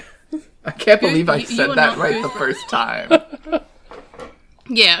Binsburg. I can't believe I you said are that not right the Guth. first time.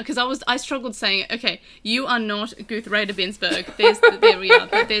 Yeah, because I struggled saying, okay, you are not Guth Rader Binsburg. There we are.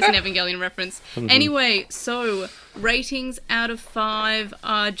 There's an Evangelion reference. Anyway, so ratings out of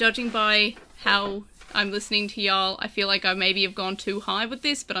 5. Judging by how I'm listening to y'all, I feel like I maybe have gone too high with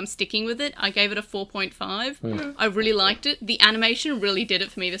this, but I'm sticking with it. I gave it a 4.5. I really liked it. The animation really did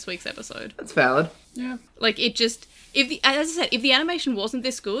it for me this week's episode. That's valid. Yeah. Like, it just... as I said, if the animation wasn't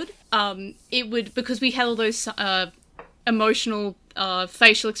this good, it would... Because we had all those emotional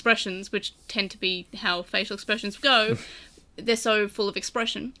facial expressions, which tend to be how facial expressions go, they're so full of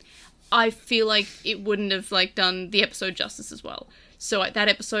expression, I feel like it wouldn't have, like, done the episode justice as well. So that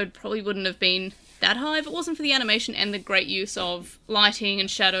episode probably wouldn't have been that high if it wasn't for the animation and the great use of lighting and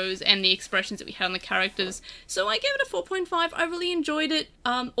shadows and the expressions that we had on the characters. So I gave it a 4.5. I really enjoyed it.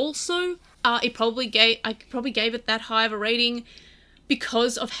 Also, I probably gave it that high of a rating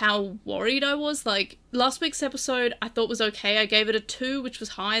because of how worried I was. Like, last week's episode I thought was okay. I gave it a 2, which was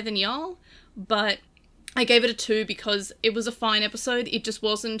higher than y'all, but I gave it a 2 because it was a fine episode. It just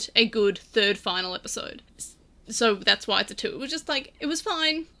wasn't a good third final episode. So that's why it's a 2. It was just like, it was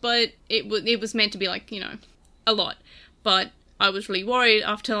fine, but it was meant to be like, you know, a lot. But I was really worried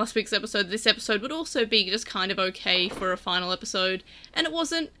after last week's episode this episode would also be just kind of okay for a final episode. And it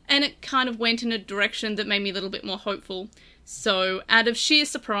wasn't, and it kind of went in a direction that made me a little bit more hopeful. So out of sheer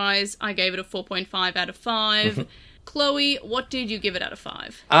surprise, I gave it a 4.5 out of 5. Chloe, what did you give it out of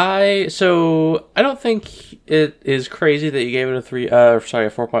 5? I don't think it is crazy that you gave it a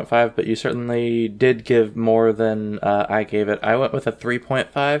 4.5, but you certainly did give more than I gave it. I went with a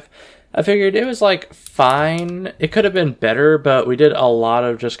 3.5. I figured it was like fine. It could have been better, but we did a lot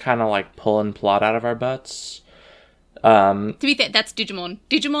of just kind of like pulling plot out of our butts. To be fair, that's Digimon.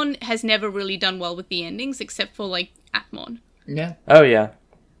 Digimon has never really done well with the endings, except for like Atmon. Yeah. Oh yeah.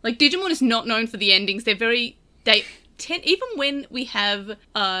 Like Digimon is not known for the endings. Even when we have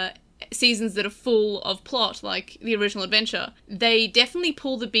seasons that are full of plot, like the original adventure, they definitely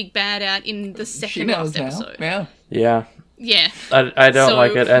pull the big bad out in the second last episode. Yeah. Yeah. Yeah. I don't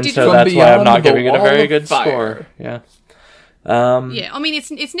like it, and so From that's why I'm not beyond the giving it a wall very of good fire. score. Yeah. Yeah, I mean,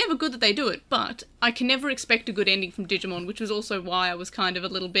 it's never good that they do it, but I can never expect a good ending from Digimon, which was also why I was kind of a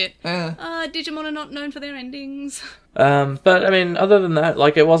little bit, Digimon are not known for their endings. But I mean, other than that,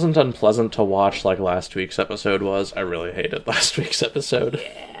 like, it wasn't unpleasant to watch like last week's episode was. I really hated last week's episode.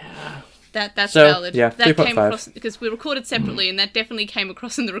 That's So, valid. yeah, that came 3.5. across because we recorded separately, and that definitely came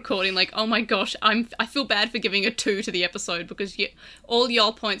across in the recording. Like, oh my gosh, I feel bad for giving a 2 to the episode because all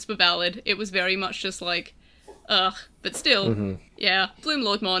y'all points were valid. It was very much just like, ugh, but still, yeah. Bloom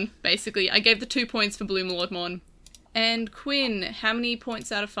Lordmon, basically, I gave the 2 points for Bloom Lordmon. And Quinn, how many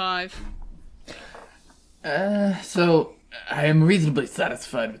points out of 5? So I am reasonably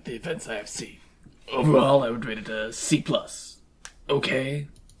satisfied with the events I have seen. Overall, I would rate it a C+. Okay,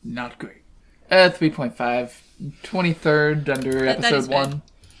 not great. 3.5. 23rd under That is episode fair. 1.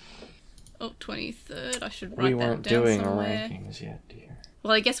 Oh, 23rd. I should We write that weren't down doing our somewhere. rankings yet, dear.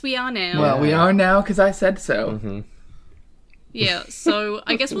 Well, I guess we are now. Well, we are now because I said so. Yeah, so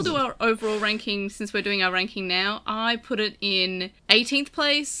I guess we'll do our overall ranking since we're doing our ranking now. I put it in 18th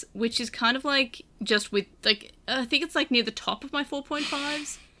place, which is kind of like just with, like, I think it's like near the top of my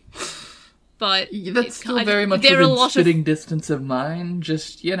 4.5s. But That's still very much there are a within lot spitting distance of mine,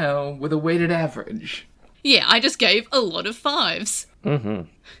 just, with a weighted average. Yeah, I just gave a lot of 5s.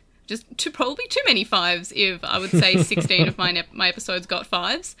 Just probably too many 5s, if I would say 16 of my episodes got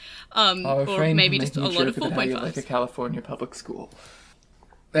 5s. Or maybe just a lot of 4.5s. Like a California public school.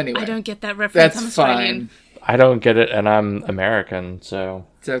 Anyway. I don't get that reference. That's I'm Australian. fine. I don't get it, and I'm American, so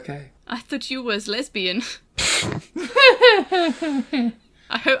It's okay. I thought you was lesbian.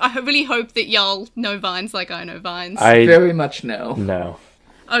 I really hope that y'all know Vines like I know Vines. I Very much no. no.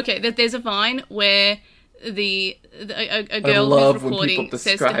 Okay, there's a Vine where a I girl love who's when recording people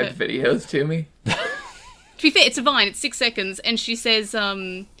says to her... describe videos to me. To be fair, it's a Vine. It's 6 seconds, and she says,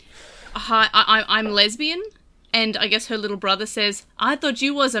 "Hi, I'm lesbian," and I guess her little brother says, "I thought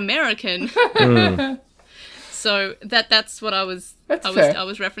you was American." So that's what I was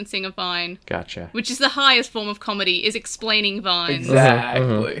referencing a Vine, Gotcha. which is the highest form of comedy, is explaining Vines.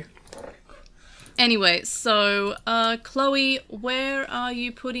 Exactly. Anyway, so Chloe, where are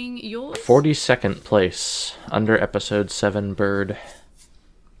you putting yours? 42nd place under episode 7, Bird.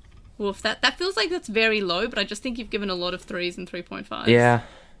 Woof, that feels like that's very low, but I just think you've given a lot of 3s and 3.5s. Yeah.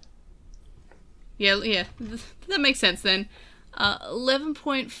 Yeah, that makes sense then.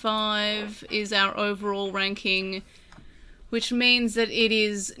 11.5 is our overall ranking, which means that it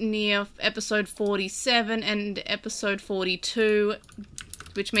is near episode 47 and episode 42,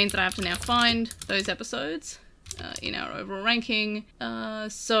 which means that I have to now find those episodes in our overall ranking.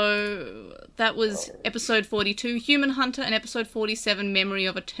 So that was episode 42, Human Hunter, and episode 47, Memory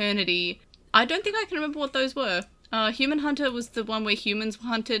of Eternity. I don't think I can remember what those were. Human Hunter was the one where humans were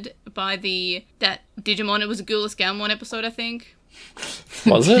hunted by that Digimon. It was a Ghoulless Gammamon episode, I think.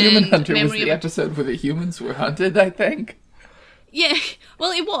 Was it? Human And Hunter was Memory the of- episode where the humans were hunted, I think. Yeah,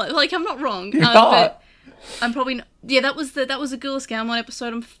 well, it was. Like, I'm not wrong. You're But not. I'm probably not. Yeah, that was a Ghoulless Gammamon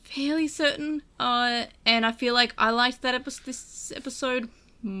episode. I'm fairly certain. And I feel like I liked this episode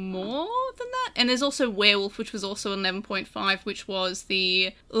more than that. And there's also Werewolf, which was also 11.5, which was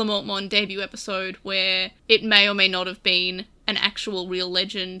the Lamortmon debut episode, where it may or may not have been an actual real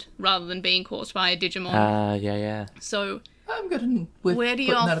legend rather than being caused by a Digimon. Yeah. So, I'm good with where do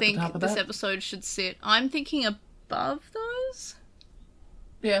putting y'all that at the think top of this that. episode should sit? I'm thinking above those.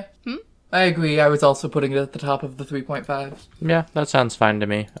 Yeah. I agree. I was also putting it at the top of the 3.5s. Yeah, that sounds fine to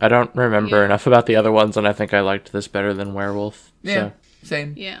me. I don't remember Yeah. enough about the other ones, and I think I liked this better than Werewolf. Yeah. So.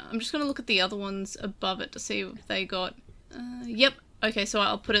 Same. Yeah, I'm just going to look at the other ones above it to see if they got... Yep. Okay, so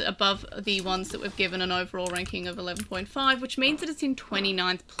I'll put it above the ones that we've given an overall ranking of 11.5, which means that it's in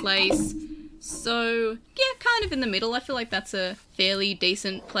 29th place. So, yeah, kind of in the middle. I feel like that's a fairly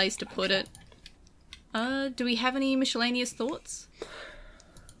decent place to put it. Do we have any miscellaneous thoughts?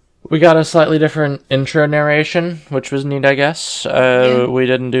 We got a slightly different intro narration, which was neat, I guess. Yeah. We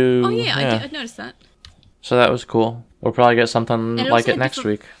didn't do... Oh, yeah, I noticed that. So that was cool. We'll probably get something And like also it had next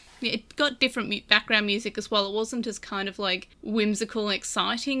week. Yeah, it got different background music as well. It wasn't as kind of like whimsical and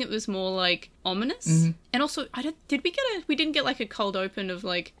exciting. It was more like ominous. Mm-hmm. And also, we didn't get like a cold open of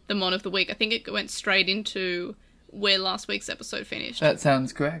like the Mon of the Week. I think it went straight into where last week's episode finished. That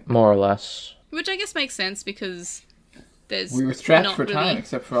sounds correct. More or less. Which I guess makes sense because we were strapped not for really... time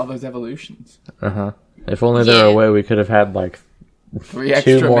except for all those evolutions. Uh-huh. If only there were a way we could have had like 3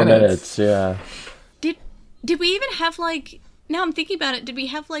 extra 2 more minutes. Yeah. Did we even have like... Now I'm thinking about it, did we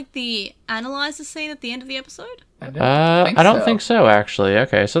have like the analyzer scene at the end of the episode? I don't think so, actually.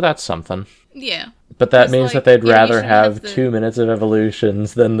 Okay, so that's something. Yeah. But that means that they'd rather should have the... 2 minutes of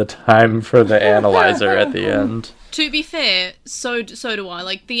evolutions than the time for the analyzer at the end. To be fair, so do I.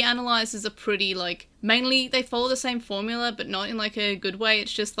 Like, the analyzers are pretty, like... Mainly, they follow the same formula, but not in, like, a good way.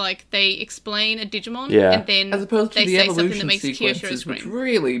 It's just, like, they explain a Digimon, and then as opposed to they the say something that evolution makes Kyoshiro sequences, which scream.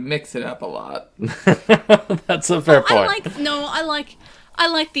 really mix it up a lot. That's a fair point. I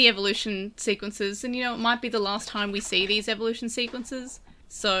like the evolution sequences, and, you know, it might be the last time we see these evolution sequences.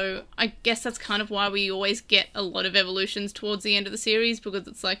 So I guess that's kind of why we always get a lot of evolutions towards the end of the series, because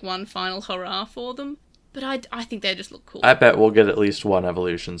it's like one final hurrah for them. But I think they just look cool. I bet we'll get at least one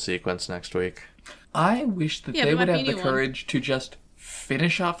evolution sequence next week. I wish that they would have the courage to just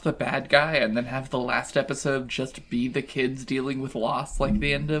finish off the bad guy and then have the last episode just be the kids dealing with loss like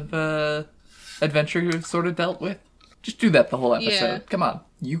the end of Adventure sort of dealt with. Just do that the whole episode. Yeah. Come on.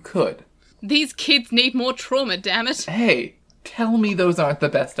 You could. These kids need more trauma, damn it. Hey, tell me those aren't the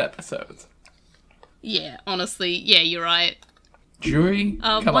best episodes. Yeah, honestly, yeah, you're right. Jury,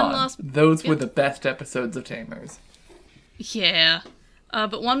 come on. Those were Yep. the best episodes of Tamers. Yeah.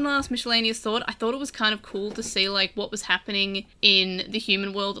 But one last miscellaneous thought. I thought it was kind of cool to see, like, what was happening in the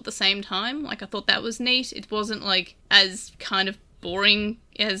human world at the same time. Like, I thought that was neat. It wasn't, like, as kind of boring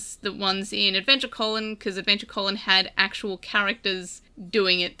as the ones in Adventure Colon, because Adventure Colon had actual characters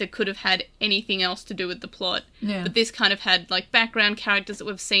doing it that could have had anything else to do with the plot. Yeah. But this kind of had, like, background characters that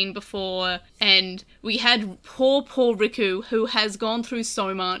we've seen before, and we had poor Riku, who has gone through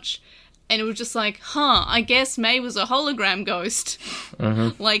so much, and it was just like, I guess May was a hologram ghost.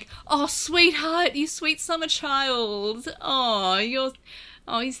 Mm-hmm. Like, oh, sweetheart, you sweet summer child.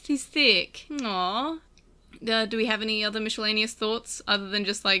 He's thick. Aw. Do we have any other miscellaneous thoughts other than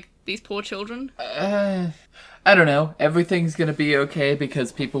just, like, these poor children? I don't know. Everything's gonna be okay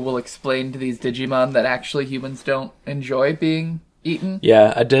because people will explain to these Digimon that actually humans don't enjoy being eaten.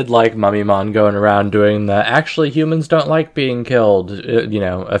 Yeah, I did like Mummymon going around doing the actually humans don't like being killed,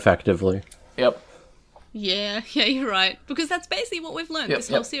 effectively. Yep. Yeah, you're right. Because that's basically what we've learned this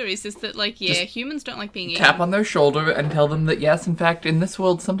whole series, is that, like, humans don't like being eaten. Tap on their shoulder and tell them that, yes, in fact, in this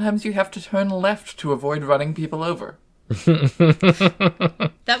world, sometimes you have to turn left to avoid running people over.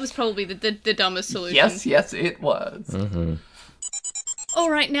 That was probably the dumbest solution. Yes, it was. Mm-hmm.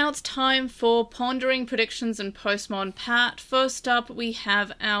 Alright, now it's time for Pondering Predictions and Postmon Pat. First up, we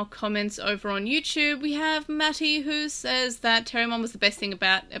have our comments over on YouTube. We have Matty, who says that Terriermon was the best thing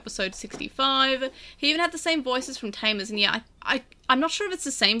about episode 65. He even had the same voices from Tamers, and yeah, I'm not sure if it's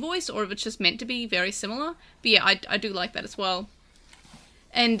the same voice or if it's just meant to be very similar. But yeah, I do like that as well.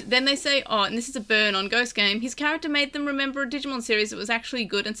 And then they say, and this is a burn on Ghost Game, his character made them remember a Digimon series that was actually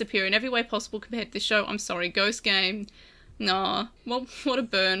good and superior in every way possible compared to this show. I'm sorry, Ghost Game. Nah, well, what a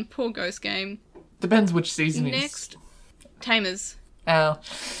burn. Poor Ghost Game. Depends which season Next, Tamers. Oh.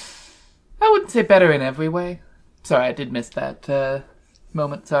 I wouldn't say better in every way. Sorry, I did miss that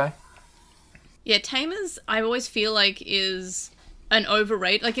moment, sorry. Yeah, Tamers, I always feel like, is an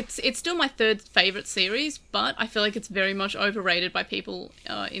overrated... Like, it's still my third favourite series, but I feel like it's very much overrated by people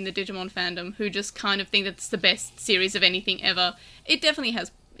in the Digimon fandom who just kind of think that it's the best series of anything ever. It definitely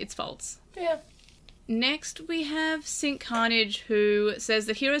has its faults. Yeah. Next, we have Sink Carnage, who says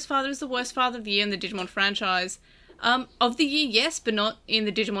that Hero's father is the worst father of the year in the Digimon franchise. Of the year, yes, but not in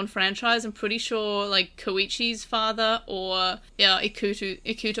the Digimon franchise. I'm pretty sure, like, Koichi's father or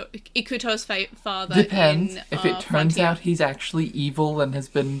Ikuto's father. Depends. If it turns Frontier. out he's actually evil and has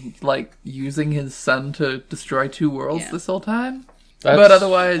been, like, using his son to destroy 2 worlds this whole time. But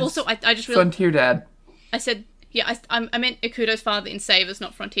otherwise, Also, I just realized... Frontier Dad. I said... Yeah, I meant Ikuto's father in Savers,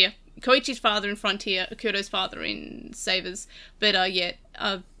 not Frontier. Koichi's father in Frontier, Ikuto's father in Savers. But,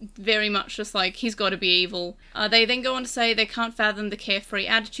 very much just like, he's got to be evil. They then go on to say they can't fathom the carefree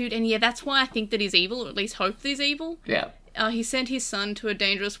attitude, and yeah, that's why I think that he's evil, or at least hope that he's evil. Yeah. He sent his son to a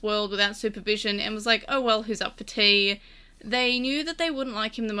dangerous world without supervision and was like, oh well, who's up for tea? They knew that they wouldn't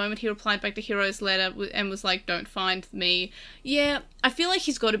like him the moment he replied back to Hiro's letter and was like, don't find me. Yeah, I feel like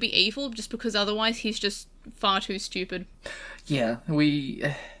he's got to be evil just because otherwise he's just far too stupid. Yeah,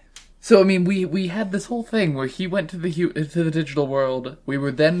 So, I mean, we had this whole thing where he went to the digital world. We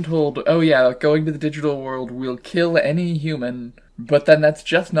were then told, oh yeah, going to the digital world will kill any human. But then that's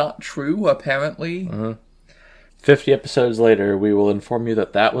just not true, apparently. 50 episodes later, we will inform you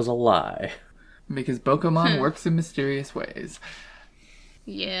that that was a lie. Because Pokemon works in mysterious ways.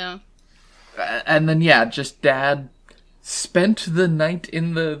 Yeah. And then, yeah, just Dad spent the night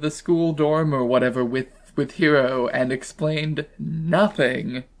in the school dorm or whatever with Hiro and explained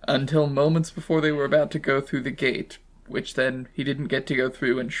nothing until moments before they were about to go through the gate, which then he didn't get to go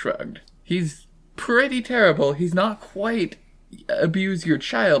through and shrugged. He's pretty terrible. He's not quite abuse your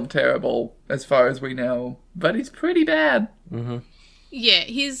child terrible, as far as we know, but he's pretty bad. Yeah,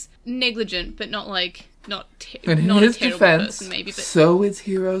 he's negligent, but not like, not In not his a terrible defense, person, maybe, but so is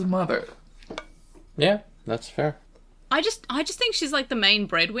Hiro's mother. Yeah, that's fair. I just think she's like the main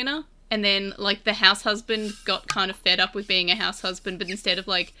breadwinner, and then like the house husband got kind of fed up with being a house husband, but instead of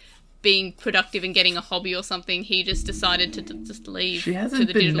like being productive and getting a hobby or something, he just decided to just leave. She to hasn't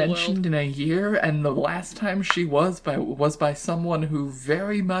the been digital mentioned world. in a year, and the last time she was by someone who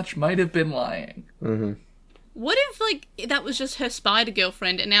very much might have been lying. What if like that was just her spider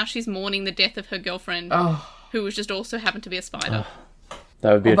girlfriend, and now she's mourning the death of her girlfriend, who was just also happened to be a spider?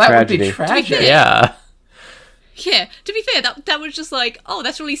 That would be a That would tragedy. be tragic. Yeah. Yeah, to be fair, that was just like, oh,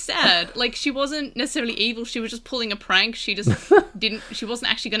 that's really sad. Like, she wasn't necessarily evil, she was just pulling a prank. She just she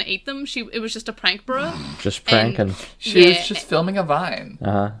wasn't actually going to eat them. It was just a prank, bro. Just pranking. She was just filming a Vine.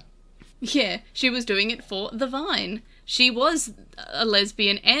 Yeah, she was doing it for the Vine. She was a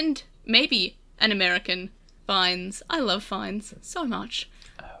lesbian and maybe an American. Vines. I love Vines so much.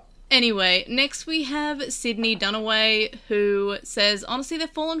 Anyway, next we have Sydney Dunaway, who says, honestly, they've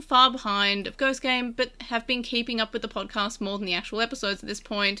fallen far behind of Ghost Game, but have been keeping up with the podcast more than the actual episodes at this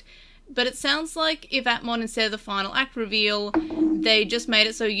point. But it sounds like if Atmon, instead of the final act reveal, they just made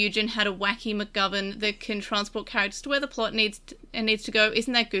it so Eugen had a wacky McGovern that can transport characters to where the plot needs to go.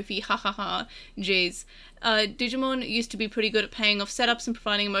 Isn't that goofy? Ha ha ha. Jeez. Digimon used to be pretty good at paying off setups and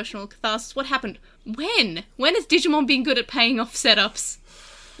providing emotional catharsis. What happened? When? When has Digimon been good at paying off setups?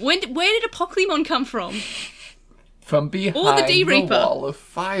 Where did Apoclymon come from? From behind Or the D-Reaper. wall of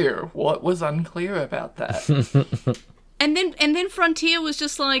fire. What was unclear about that? And then Frontier was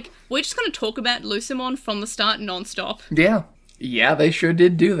just like, we're just going to talk about Lucemon from the start non-stop. Yeah. Yeah, they sure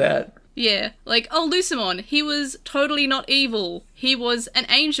did do that. Yeah, like, oh, Lucemon, he was totally not evil. He was an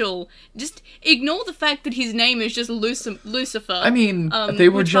angel. Just ignore the fact that his name is just Lucifer. I mean, they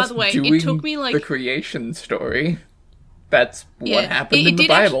were which, just by the way, doing it took me, like, the creation story. That's what happened in the did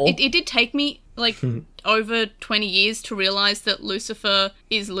Bible. It did take me, like, over 20 years to realise that Lucifer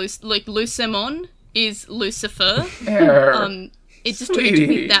is Lucemon is Lucifer. It just took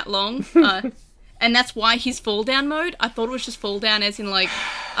me that long. And that's why he's fall down mode. I thought it was just fall down as in, like,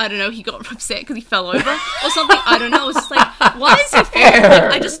 I don't know, he got upset because he fell over or something. I don't know. It's just like, why is he falling?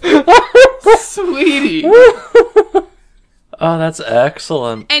 Like, I just... Sweetie. Oh, that's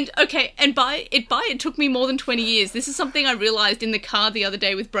excellent. And, okay, and it took me more than 20 years. This is something I realised in the car the other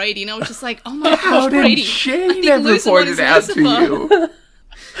day with Brady, and I was just like, oh my How gosh, did Brady. Shane never point it out to you?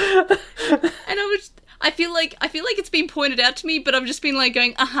 And I feel like it's been pointed out to me, but I've just been like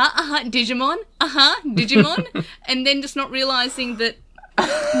going, Digimon, Digimon, and then just not realizing that,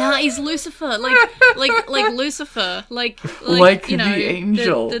 nah, he's Lucifer, like Lucifer, like you know, the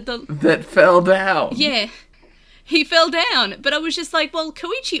angel the that fell down. yeah, he fell down, but I was just like, well,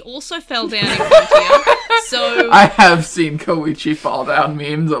 Koichi also fell down in Frontier, so I have seen Koichi fall down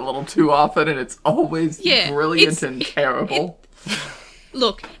memes a little too often, and it's always brilliant and terrible.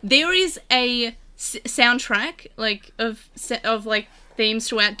 Look, there is a soundtrack like of like themes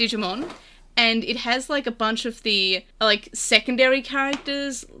throughout Digimon, and it has like a bunch of the like secondary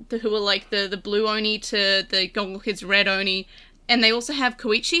characters who are like the blue Oni to the Goggle Kids red Oni, and they also have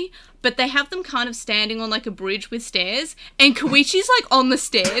Koichi, but they have them kind of standing on like a bridge with stairs, and Koichi's like on the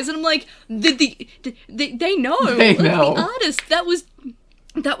stairs, and I'm like, they know, They like, know. the artist, that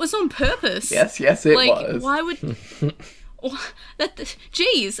was on purpose. Yes, it like, was. Why would?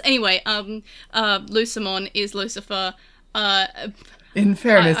 Jeez. Anyway, Lucemon is Lucifer. In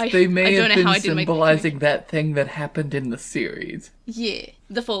fairness, they I may don't have know how been I did make that symbolizing that thing that happened in the series. Yeah,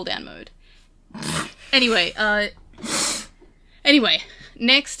 the fall down mode. Anyway,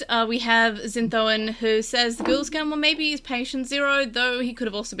 next we have Zinthoan, who says the girl scam, well, maybe is patient zero, though he could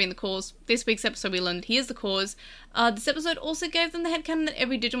have also been the cause. This week's episode we learned he is the cause. This episode also gave them the headcanon that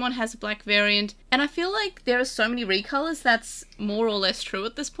every Digimon has a black variant, and I feel like there are so many recolors that's more or less true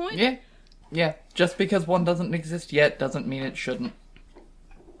at this point. Yeah. Just because one doesn't exist yet doesn't mean it shouldn't.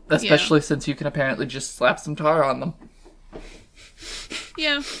 Especially since you can apparently just slap some tar on them.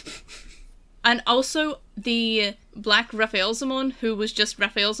 Yeah. And also the black Raphaelzamon, who was just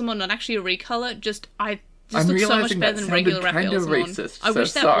Raphaelzamon, not actually a recolor, I'm looks so much better than regular Raphaelzamon. Racist, I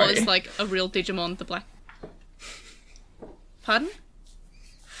wish that sorry. was like a real Digimon, the black. Pardon?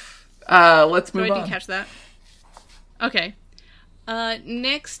 Let's move Sorry, I on. didn't catch that. Okay.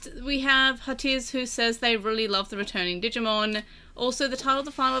 Next, we have Hatiz, who says they really love the returning Digimon. Also, the title of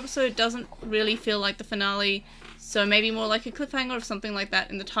the final episode doesn't really feel like the finale, so maybe more like a cliffhanger or something like that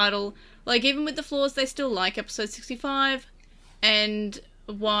in the title. Like, even with the flaws, they still like episode 65, and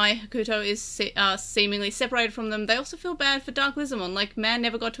why Hakuto is seemingly separated from them. They also feel bad for Dark Lizamon. Like, man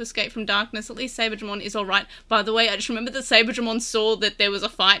never got to escape from darkness. At least Saberdramon is alright. By the way, I just remember that Saberdramon saw that there was a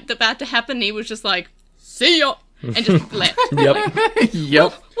fight about to happen, and he was just like, see ya! And just left. Yep.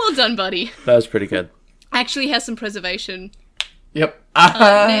 Yep. Well done, buddy. That was pretty good. Actually has some preservation. Yep.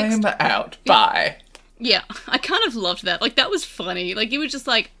 I'm next. out. Bye. Yeah, I kind of loved that. Like, that was funny. Like, he was just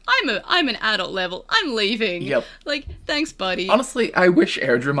like, I'm an adult level. I'm leaving. Yep. Like, thanks, buddy. Honestly, I wish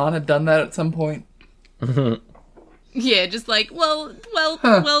Airdramon had done that at some point. Yeah, just like, well,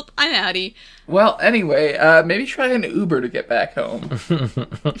 I'm outie. Well, anyway, maybe try an Uber to get back home.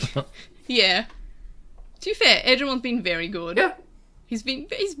 Yeah. To be fair, Aidramon's been very good. Yeah. He's very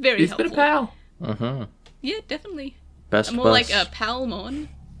He's helpful. been a pal. Uh-huh. Yeah, definitely. Best More bus. like a Palmon.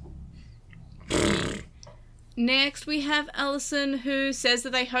 Next, we have Allison, who says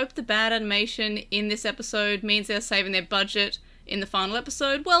that they hope the bad animation in this episode means they're saving their budget in the final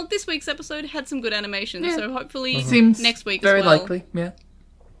episode. Well, this week's episode had some good animation, Yeah. so hopefully Seems next week very as well. likely, yeah.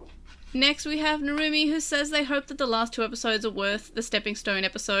 Next, we have Narumi, who says they hope that the last two episodes are worth the stepping stone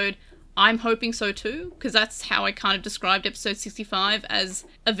episode. I'm hoping so too, because that's how I kind of described episode 65 as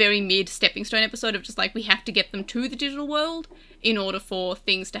a very mid stepping stone episode of just like, we have to get them to the digital world in order for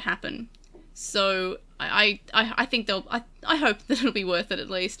things to happen. So I think I hope that it'll be worth it at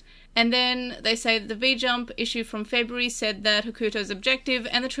least. And then they say that the V-Jump issue from February said that Hokuto's objective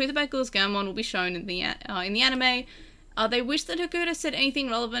and the truth about Guth's Gammamon will be shown in the anime. They wish that Hokuto said anything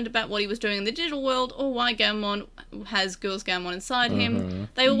relevant about what he was doing in the digital world or why Gammamon has Guth's Gammamon inside him.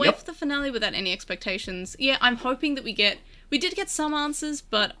 They will wait for the finale without any expectations. Yeah, I'm hoping that we did get some answers,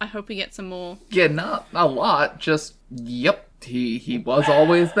 but I hope we get some more. Yeah, not a lot, just, yep, he was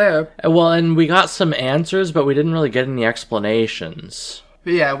always there. Well, and we got some answers, but we didn't really get any explanations.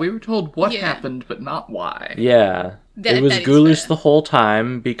 Yeah, we were told what Yeah. happened, but not why. Yeah. It was that is Gulus fair. the whole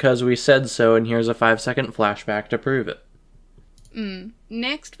time because we said so, and here's a 5-second flashback to prove it.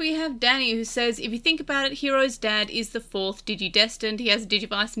 Next, we have Danny, who says, if you think about it, Hero's dad is the fourth Digi-Destined. He has a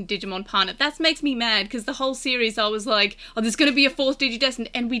Digivice and Digimon partner. That makes me mad, because the whole series I was like, oh, there's going to be a fourth Digi-Destined,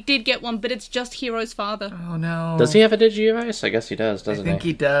 and we did get one, but it's just Hero's father. Oh no. Does he have a Digivice? I guess he does, I doesn't think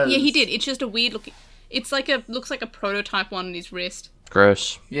he does. Yeah, he did. It's just a weird looking... It's like looks like a prototype one on his wrist.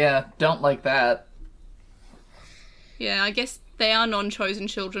 Gross. Yeah, don't like that. Yeah, I guess they are non-chosen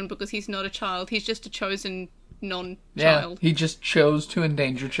children because he's not a child. He's just a chosen Yeah, non-child. he just chose to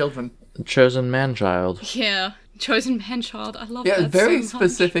endanger children. Chosen man-child. Yeah, chosen man-child. I love Yeah, that very so much.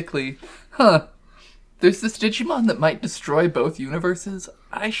 specifically. There's this Digimon that might destroy both universes.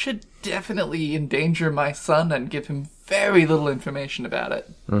 I should definitely endanger my son and give him very little information about it.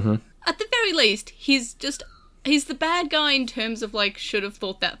 At the very least, he's the bad guy in terms of, like, should have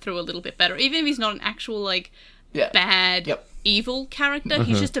thought that through a little bit better. Even if he's not an actual, like, Yeah. bad, Yep. evil character,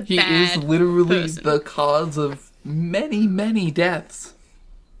 he's just a He bad is literally person. the cause of many, many deaths.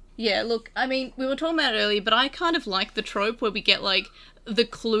 Yeah, look, I mean, we were talking about it earlier, but I kind of like the trope where we get, like, the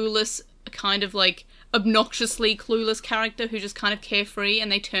clueless, kind of, like, obnoxiously clueless character who's just kind of carefree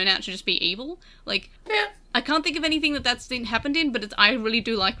and they turn out to just be evil. Like, Yeah. I can't think of anything that's happened in, but I really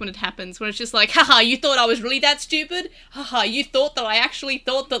do like when it happens, when it's just like, haha, you thought I was really that stupid? Haha, you thought that I actually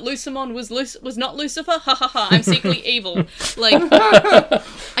thought that Lucamon was not Lucifer? Ha ha ha, I'm secretly evil. Like,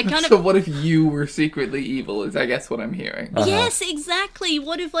 I kind So of... what if you were secretly evil is I guess what I'm hearing. Yes, exactly.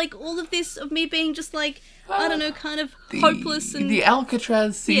 What if, like, all of this of me being just, like, I don't know, kind of hopeless and... The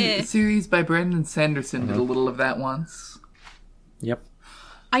Alcatraz Yeah. series by Brandon Sanderson did a little of that once. Yep.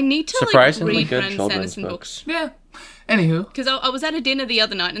 I need to, Surprisingly like, read good Brandon children's Sanderson books. books. Yeah. Anywho. Because I was at a dinner the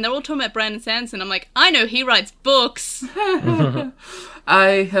other night, and they're all talking about Brandon Sanderson. I'm like, I know he writes books.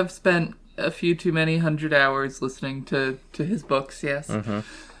 I have spent a few too many 100 hours listening to his books, yes.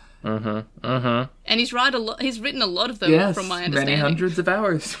 And he's written a lot of them, Yes, from my understanding. many hundreds of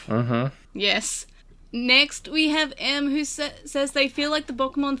hours. Yes. Next, we have M, who says they feel like the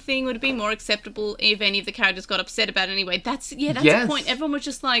Pokemon thing would be more acceptable if any of the characters got upset about it anyway. That's Yes. the point. Everyone was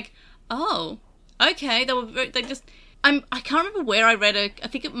just like, oh, okay. I can't remember where I read it. I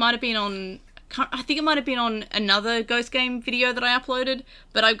think it might have been on I think it might have been on another Ghost Game video that I uploaded,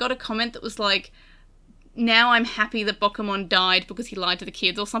 but I got a comment that was like, now I'm happy that Bokamon died because he lied to the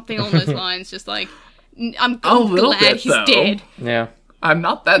kids, or something along those lines. Just like, I'm glad he's dead. Yeah. I'm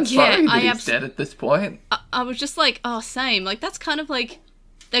not that sorry that he's dead at this point. I was just like, oh, same. Like, that's kind of like,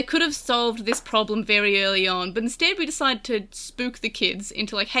 they could have solved this problem very early on, but instead we decided to spook the kids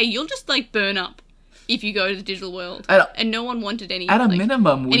into like, hey, you'll just like burn up if you go to the digital world. And no one wanted any. At a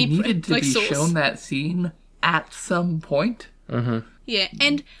minimum, we needed to be shown that scene at some point. Mm-hmm. Yeah,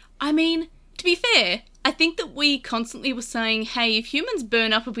 and I mean, to be fair, I think that we constantly were saying, hey, if humans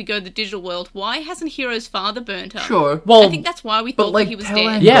burn up if we go to the digital world, why hasn't Hero's father burnt up? Sure. Well, I think that's why we thought that he was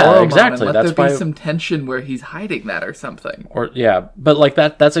dead. Yeah, exactly. Let that's there be why some tension where he's hiding that or something. Or but like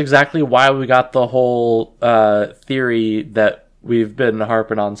that's exactly why we got the whole theory that we've been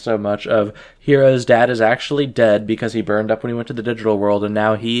harping on so much of Hero's dad is actually dead because he burned up when he went to the digital world, and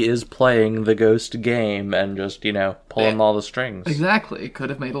now he is playing the ghost game and just, pulling all the strings. Exactly. It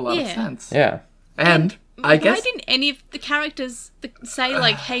could have made a lot of sense. Yeah. And I guess... Why didn't any of the characters say,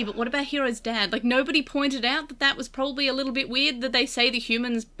 like, hey, but what about Hero's dad? Like, nobody pointed out that was probably a little bit weird that they say the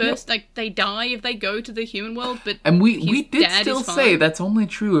humans burst, like, they die if they go to the human world, but and we did still say that's only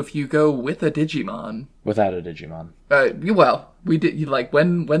true if you go with a Digimon. Without a Digimon. Well, we did, like,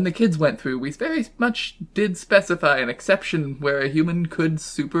 when the kids went through, we very much did specify an exception where a human could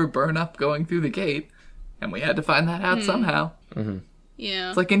super burn up going through the gate, and we had to find that out somehow. Mm-hmm. Yeah.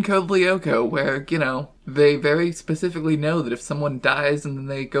 It's like in Code Lyoko, where, they very specifically know that if someone dies and then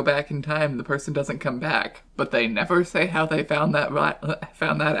they go back in time, the person doesn't come back. But they never say how they found that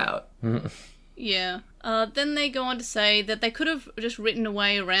out. Yeah. Then they go on to say that they could have just written a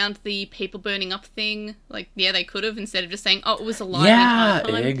way around the people burning up thing. Like, yeah, they could have, instead of just saying, oh, it was alive in hard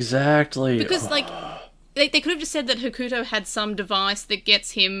time. Exactly. Because, like, they could have just said that Hokuto had some device that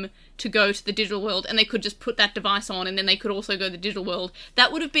gets him to go to the digital world, and they could just put that device on, and then they could also go to the digital world.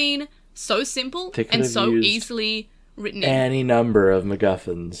 That would have been so simple and so easily written in. Any number of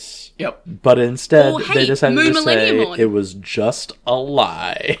MacGuffins. Yep. But instead, they decided to say it was just a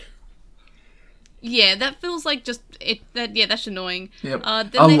lie. Yeah, that feels like that's annoying. Yep.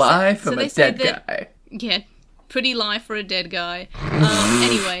 A lie from a dead guy. Yeah, pretty lie for a dead guy.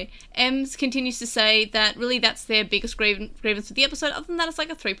 Anyway, Ems continues to say that really that's their biggest grievance with the episode. Other than that, it's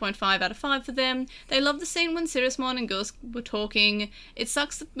like a 3.5 out of 5 for them. They love the scene when Siriusmon and Guth were talking. It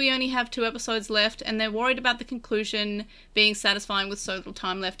sucks that we only have 2 episodes left, and they're worried about the conclusion being satisfying with so little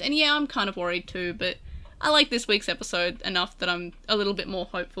time left. And yeah, I'm kind of worried too, but I like this week's episode enough that I'm a little bit more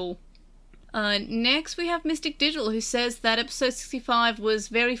hopeful. Next, we have Mystic Digital, who says that episode 65 was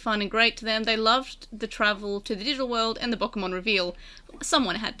very fun and great to them. They loved the travel to the digital world and the Bokamon reveal.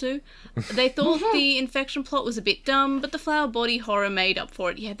 Someone had to. They thought the infection plot was a bit dumb, but the flower body horror made up for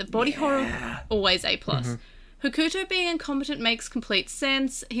it. Yeah, the body horror, always A+. Hokuto being incompetent makes complete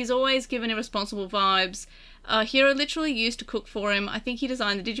sense. He's always given irresponsible vibes. Hiro literally used to cook for him. I think he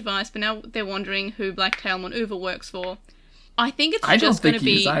designed the Digivice, but now they're wondering who Blacktailmon Uva works for. I think it's just going to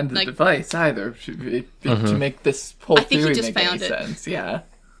be... I don't think he designed the device either to make this whole theory make any sense. Yeah.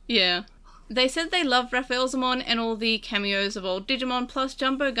 Yeah. They said they love Raphaelzamon and all the cameos of old Digimon, plus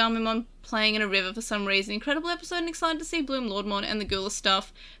Jumbo Gammamon playing in a river for some reason. Incredible episode, and excited to see Bloom Lordmon and the Gula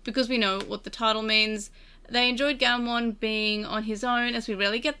stuff, because we know what the title means. They enjoyed Gammamon being on his own, as we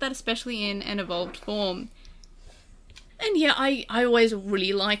rarely get that, especially in an evolved form. And yeah, I always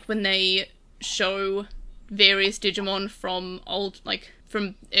really like when they show various Digimon from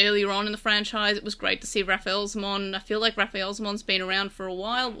from earlier on in the franchise. It was great to see Raphaelzamon. I feel like Raphaelzamon's been around for a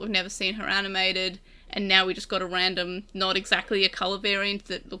while, but we've never seen her animated, and now we just got a random, not exactly a colour variant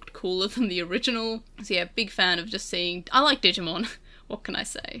that looked cooler than the original. So yeah, big fan of just seeing... I like Digimon. What can I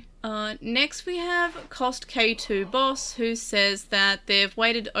say? Next we have Cost K2 Boss, who says that they've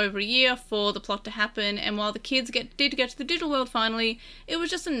waited over a year for the plot to happen, and while the kids did get to the digital world finally, it was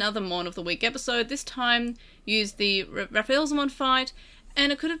just another Mon of the Week episode. This time used the Raphaelzamon fight,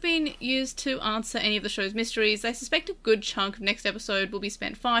 and it could have been used to answer any of the show's mysteries. They suspect a good chunk of next episode will be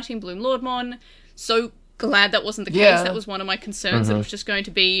spent fighting Bloom Lordmon, so glad that wasn't the case. That was one of my concerns, that it was just going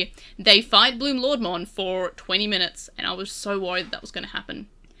to be they fight Bloom Lordmon for 20 minutes, and I was so worried that was going to happen.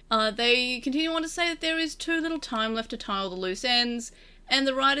 They continue on to say that there is too little time left to tie all the loose ends, and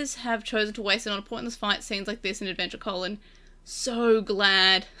the writers have chosen to waste it on pointless fight scenes like this in Adventure Colon. So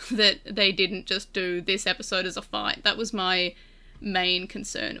glad that they didn't just do this episode as a fight. That was my main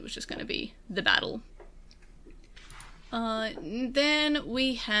concern. It was just going to be the battle. Then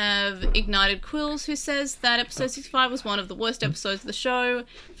we have Ignited Quills, who says that episode 65 was one of the worst episodes of the show,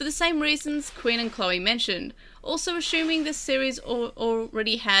 for the same reasons Quinn and Chloe mentioned. Also, assuming this series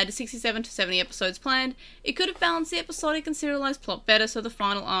already had 67 to 70 episodes planned, it could have balanced the episodic and serialized plot better, so the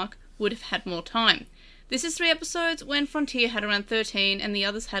final arc would have had more time. This is 3 episodes when Frontier had around 13 and the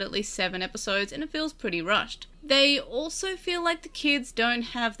others had at least 7 episodes, and it feels pretty rushed. They also feel like the kids don't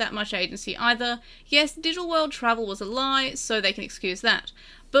have that much agency either. Yes, digital world travel was a lie, so they can excuse that.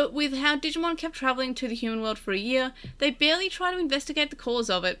 But with how Digimon kept travelling to the human world for a year, they barely try to investigate the cause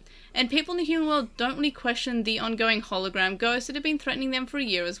of it, and people in the human world don't really question the ongoing hologram ghosts that have been threatening them for a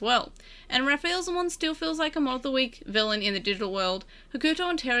year as well. And Raphael's still feels like a Mod of the Week villain in the digital world. Hokuto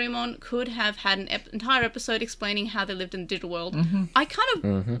and Terriermon could have had an entire episode explaining how they lived in the digital world. Mm-hmm. I kind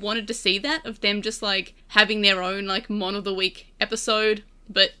of wanted to see that, of them just like having their own like Mod of the Week episode,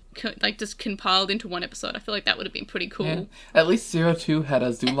 but like just compiled into one episode. I feel like that would have been pretty cool. Yeah. At least 02 had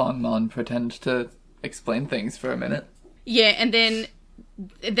Azulongmon pretend to explain things for a minute. Yeah, and then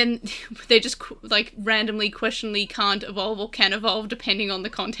they just like randomly, questionably can't evolve or can evolve depending on the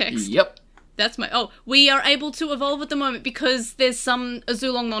context. Yep. That's we are able to evolve at the moment because there's some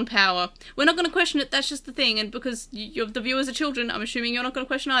Azulongmon power. We're not going to question it, that's just the thing. And because the viewers are children, I'm assuming you're not going to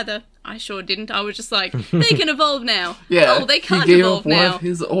question either. I sure didn't. I was just like, they can evolve now. Yeah, oh, they can't he gave evolve up one now. of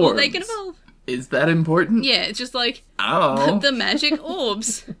his orbs. Oh, they can evolve. Is that important? Yeah, it's just like, oh, the magic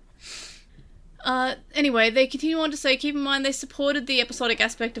orbs. Anyway, they continue on to say, keep in mind they supported the episodic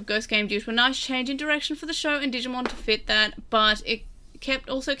aspect of Ghost Game due to a nice change in direction for the show and Digimon to fit that, but it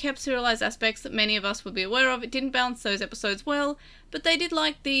also kept serialized aspects that many of us would be aware of. It didn't balance those episodes well, but they did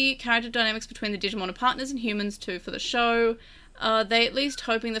like the character dynamics between the Digimon and partners and humans too for the show. They at least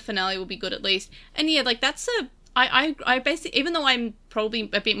hoping the finale will be good at least. And yeah, like that's I basically, even though I'm probably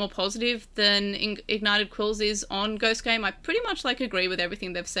a bit more positive than Ignited Quills is on Ghost Game, I pretty much like agree with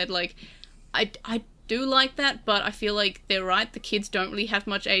everything they've said. Like, I do like that, but I feel like they're right. The kids don't really have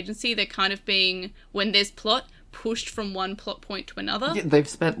much agency. They're kind of being, when there's plot, pushed from one plot point to another. Yeah, they've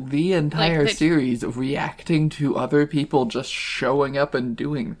spent the entire series reacting to other people just showing up and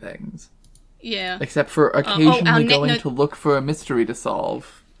doing things. Yeah. Except for occasionally going to look for a mystery to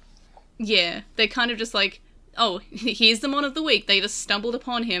solve. Yeah, they're kind of just like, oh, here's the Mon of the Week. They just stumbled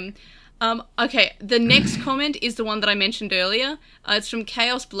upon him. Okay, the next comment is the one that I mentioned earlier. It's from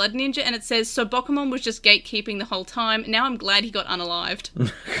Chaos Blood Ninja, and it says, so Bokumon was just gatekeeping the whole time. Now I'm glad he got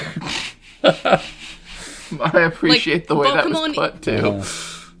unalived. I appreciate the way Bokumon, that was put,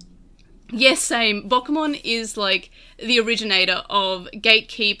 too. Yes, same. Bokumon is, like, the originator of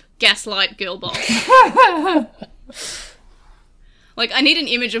gatekeep, gaslight, girl boss. Like, I need an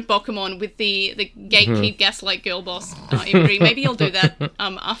image of Bokumon with the gatekeep, gaslight, girl boss imagery. Maybe I'll do that.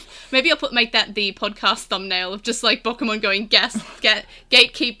 Maybe I'll make that the podcast thumbnail of just, like, Bokumon going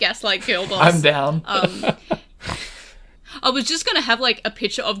gatekeep, gaslight, girl boss. I'm down. I was just going to have, like, a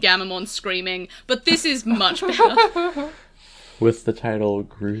picture of Gammamon screaming, but this is much better. With the title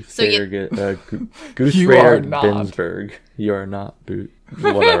Guth Rader Binsburg. You are not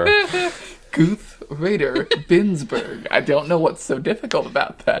whatever. Guth Rader Binsburg. I don't know what's so difficult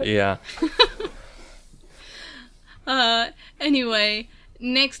about that. Yeah. Anyway,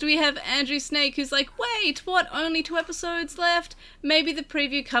 next we have Andrew Snake, who's like, wait, what, only 2 episodes left? Maybe the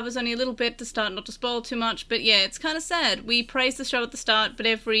preview covers only a little bit to start, not to spoil too much, but yeah, it's kind of sad. We praise the show at the start, but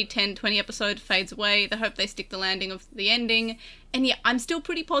every 10-20 episode fades away. They hope they stick the landing of the ending, and yeah, I'm still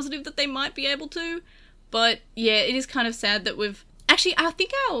pretty positive that they might be able to, but yeah, it is kind of sad that I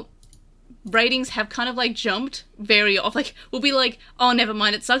think our ratings have kind of like jumped very off. Like, we'll be like, oh, never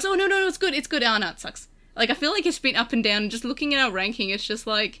mind, it sucks. Oh, no, it's good. Oh, no, it sucks. Like, I feel like it's been up and down, and just looking at our ranking, it's just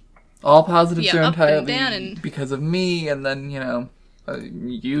like, all positives are entirely because of me, and then,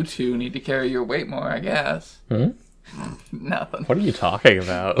 you two need to carry your weight more, I guess. Nothing. What are you talking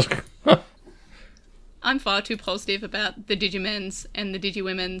about? I'm far too positive about the Digimens and the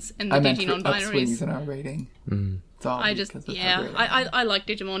Digiwomens and the Digi-non-binaries. Upswings in our rating. I like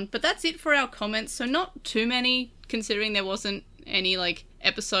Digimon, but that's it for our comments. So not too many, considering there wasn't any like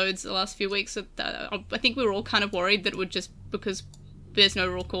episodes the last few weeks. So I think we were all kind of worried that it would just, because there's no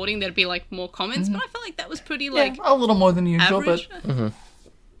recording, there'd be like more comments. But I felt like that was pretty like a little more than usual, average. But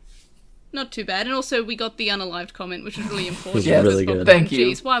not too bad. And also we got the unalived comment, which was really important. It was really good. Thank you.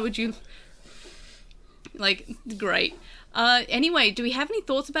 Jeez, why would you? Like, great. Anyway, do we have any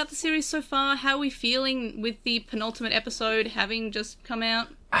thoughts about the series so far? How are we feeling with the penultimate episode having just come out?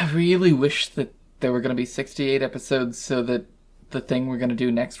 I really wish that there were going to be 68 episodes so that the thing we're going to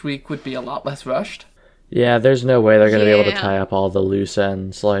do next week would be a lot less rushed. Yeah, there's no way they're going to be able to tie up all the loose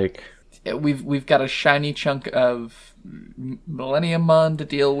ends. Like, we've got a shiny chunk of Millenniummon to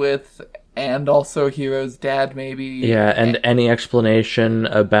deal with, and also Hero's dad, maybe. Yeah, and any explanation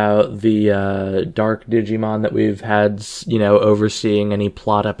about the dark Digimon that we've had, overseeing any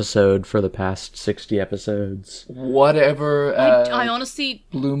plot episode for the past 60 episodes. Whatever. I honestly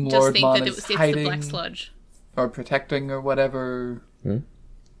Bloom just Lord think Mon that is it's the hiding Black Sludge. or protecting or whatever.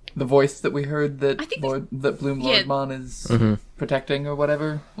 The voice that we heard that Bloom Lord Mon is protecting or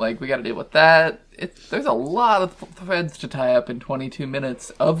whatever. Like, we gotta deal with that. There's a lot of threads to tie up in 22 minutes,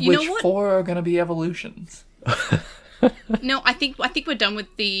 of which 4 are gonna be evolutions. No, I think we're done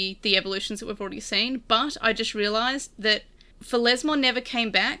with the evolutions that we've already seen, but I just realised that Phalesmon never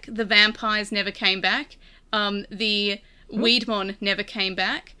came back, the vampires never came back, the Weedmon never came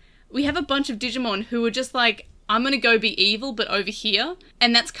back. We have a bunch of Digimon who were just like, I'm gonna go be evil, but over here,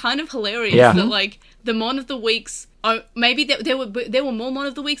 and that's kind of hilarious. Yeah. That like the Mon of the Weeks. Oh, maybe there were more Mon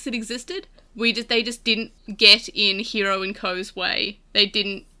of the Weeks that existed. They just didn't get in Hero and Ko's way. They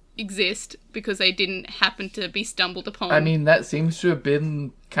didn't exist because they didn't happen to be stumbled upon. I mean, that seems to have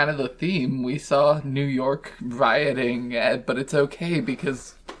been kind of the theme. We saw New York rioting, but it's okay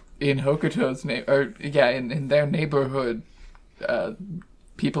because in Hokuto's in their neighborhood,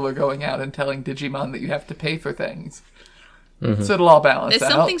 people are going out and telling Digimon that you have to pay for things. So it'll all balance out.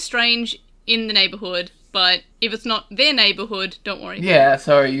 There's something strange in the neighborhood, but if it's not their neighborhood, don't worry. Yeah,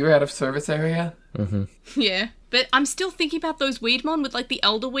 sorry, you're out of service area? Yeah. But I'm still thinking about those Weedmon with, like, the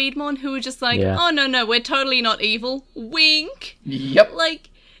elder Weedmon who are just like, Yeah. oh, no, we're totally not evil. Wink. Yep. Like,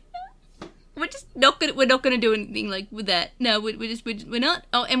 we're not gonna do anything, like, with that. No, we're not.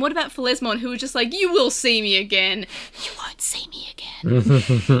 Oh, and what about Phalesmon, who was just like, you will see me again. You won't see me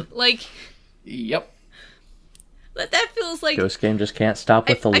again. Like... Yep. That feels like... Ghost Game just can't stop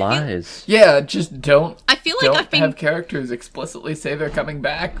with the lies. Yeah, just don't have characters explicitly say they're coming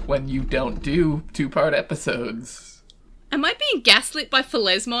back when you don't do 2-part episodes. Am I being gaslit by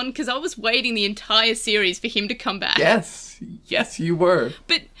Phalesmon? Because I was waiting the entire series for him to come back. Yes, you were.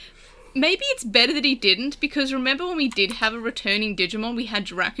 But maybe it's better that he didn't, because remember when we did have a returning Digimon, we had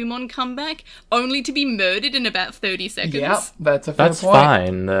Dracumon come back, only to be murdered in about 30 seconds? Yeah, that's a fair point. That's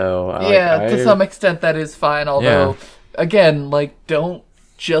fine, though. To some extent that is fine, although, again, like, don't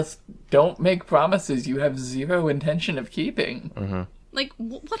make promises you have zero intention of keeping. Like,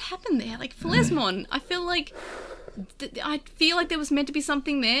 what happened there? Like, Phalesmon, I feel like there was meant to be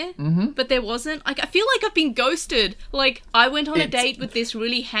something there, but there wasn't. Like, I feel like I've been ghosted. Like, I went on a date with this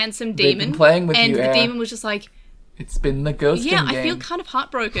really handsome demon, been playing with and you, the demon was just like... It's been the ghosting game. I feel kind of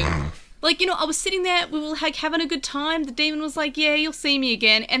heartbroken. Like, I was sitting there, we were, like, having a good time, the demon was like, yeah, you'll see me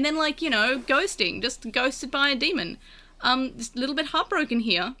again, and then, like, ghosting, just ghosted by a demon. Just a little bit heartbroken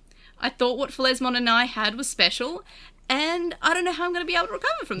here. I thought what Phalesmon and I had was special, and I don't know how I'm going to be able to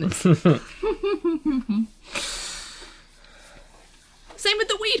recover from this. Same with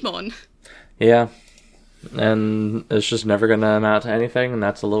the Weedmon. Yeah. And it's just never going to amount to anything, and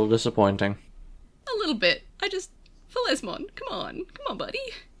that's a little disappointing. A little bit. Phalesmon, come on, buddy.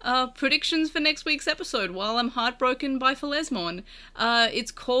 Predictions for next week's episode while I'm heartbroken by Phalesmon.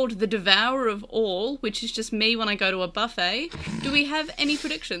 It's called The Devourer of All, which is just me when I go to a buffet. Do we have any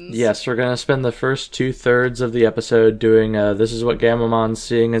predictions? Yes, we're going to spend the first 2/3 of the episode doing this is what Gammamon's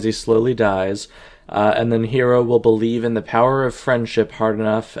seeing as he slowly dies. And then Hero will believe in the power of friendship hard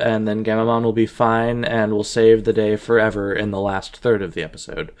enough, and then Gammamon will be fine and will save the day forever in the last third of the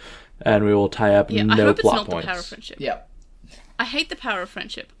episode. And we will tie up no plot points. I hope it's not the power of friendship. Yeah. I hate the power of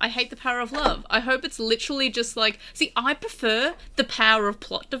friendship. I hate the power of love. I hope it's literally just like... See, I prefer the power of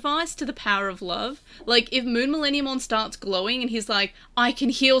plot device to the power of love. Like, if Moon Millenniummon starts glowing and he's like, I can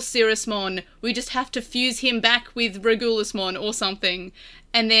heal Cirrusmon, we just have to fuse him back with Regulusmon or something.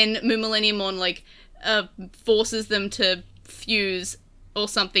 And then Moon Millenniummon, like, forces them to fuse or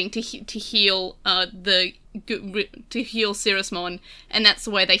something to heal to heal Cirrusmon, and that's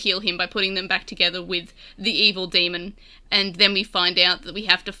the way they heal him, by putting them back together with the evil demon. And then we find out that we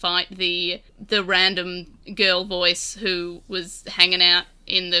have to fight the random girl voice who was hanging out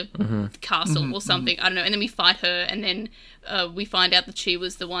in the castle or something. I don't know. And then we fight her, and then we find out that she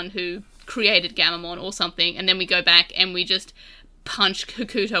was the one who created Gammamon or something. And then we go back and we just punch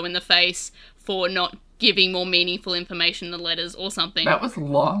Hokuto in the face for not giving more meaningful information in the letters or something. That was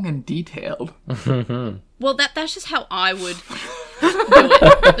long and detailed. Well, that's just how I would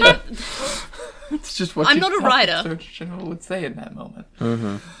do it. It's just what I'm not a writer. Surgeon General would say in that moment.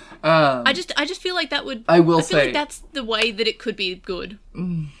 I just feel like that would... I feel like that's the way that it could be good.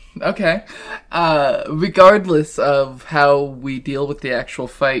 Okay. Regardless of how we deal with the actual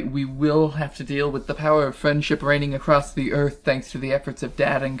fight, we will have to deal with the power of friendship reigning across the earth thanks to the efforts of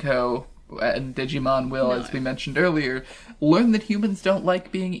Dad and Co. and Digimon will, as we mentioned earlier, learn that humans don't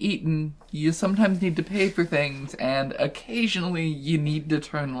like being eaten. You sometimes need to pay for things, and occasionally you need to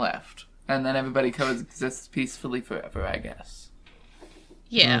turn left. And then everybody coexists peacefully forever, I guess.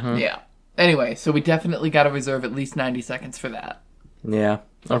 Yeah. Yeah. Anyway, so we definitely gotta reserve at least 90 seconds for that. Yeah.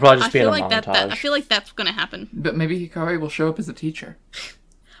 It'll probably just be in a montage. I feel like that's gonna happen. But maybe Hikari will show up as a teacher.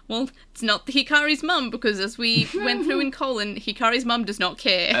 Well, it's not Hikari's mum, because as we went through in Colon, Hikari's mum does not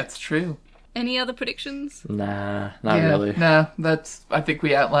care. That's true. Any other predictions? Nah, not really. Nah, I think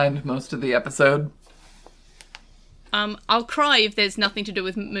we outlined most of the episode. I'll cry if there's nothing to do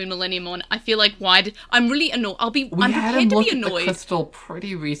with Moon Millenniumon. I feel like I'm really annoyed. I'm We prepared had him to look be at the annoyed. crystal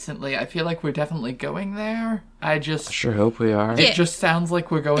pretty recently. I feel like we're definitely going there. I Sure hope we are. Yeah. It just sounds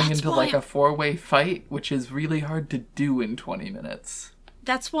like we're going into why like a 4-way fight, which is really hard to do in 20 minutes.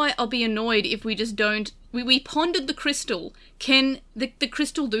 That's why I'll be annoyed if we just don't... We pondered the crystal. Can the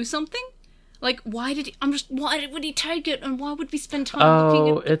crystal do something? Like, why would he take it, and why would we spend time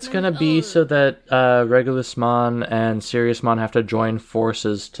looking at... It's gonna be so that Regulusmon and Siriusmon have to join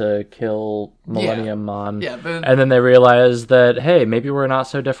forces to kill Millenniummon. Yeah, and then they realize that, hey, maybe we're not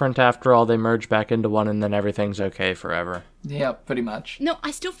so different after all. They merge back into one, and then everything's okay forever. Yeah, pretty much. No,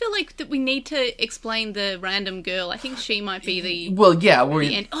 I still feel like that we need to explain the random girl. I think she might be the... Well, yeah,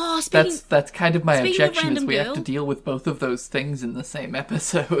 the end. Oh, speaking... that's kind of my objection, is random we have girl. to deal with both of those things in the same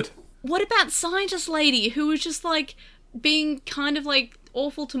episode. What about Scientist Lady, who was just, like, being kind of, like,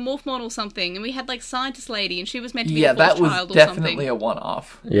 awful to Morphmon or something, and we had, like, Scientist Lady, and she was meant to be the fourth child or something. Yeah, that was definitely a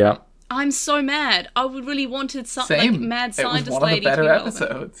one-off. Yeah. I'm so mad. I would really wanted like, Mad Scientist It was one of the Lady better to be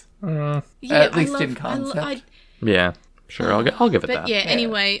episodes. Yeah, At least in concept. Yeah, sure, I'll give it that. But yeah,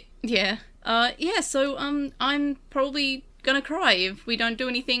 anyway, yeah. So, I'm probably gonna cry if we don't do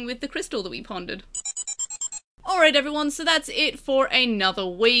anything with the crystal that we pondered. Alright everyone, so that's it for another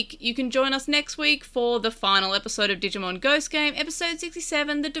week. You can join us next week for the final episode of Digimon Ghost Game, episode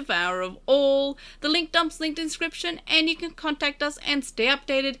 67, The Devourer of All. The link dump's linked in the description, and you can contact us and stay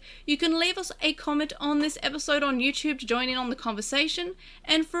updated. You can leave us a comment on this episode on YouTube to join in on the conversation,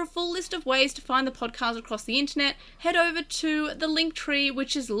 and for a full list of ways to find the podcast across the internet, head over to the link tree,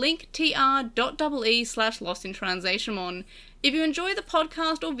 which is linktr.ee/lostintranslationmon. If you enjoy the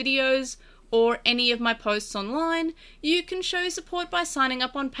podcast or videos, or any of my posts online, you can show support by signing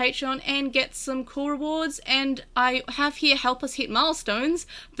up on Patreon and get some cool rewards. And I have here help us hit milestones,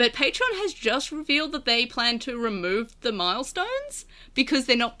 but Patreon has just revealed that they plan to remove the milestones because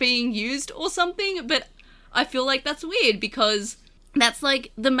they're not being used or something, but I feel like that's weird because that's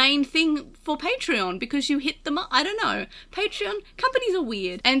like the main thing for Patreon, because you hit the I don't know. Patreon, companies are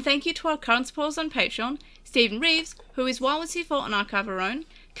weird. And thank you to our current supporters on Patreon, Stephen Reeves, who is YC4 on Archive Our Own,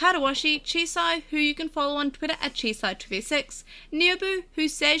 Katawashi, Chisai, who you can follow on Twitter at Chisai236, Neobu, who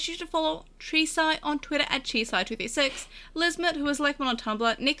says you should follow Chisai on Twitter at Chisai236, Lismet, who is Lekman on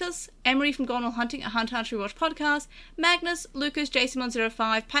Tumblr, Nicholas, Emery from Gone While Hunting, a Hunt Archery Watch podcast, Magnus, Lucas,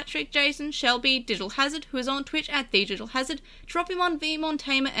 JCMon05, Patrick, Jason, Shelby, Digital Hazard, who is on Twitch at The Digital Hazard, Dropimon, Vmon,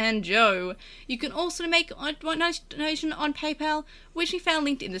 Tamer, and Joe. You can also make a donation on PayPal, which we found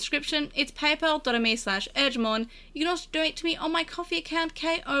linked in the description. It's paypal.me/Airdramon. You can also donate to me on my Coffee account,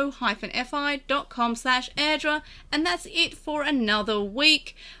 ko-fi.com/Airdra, and that's it for another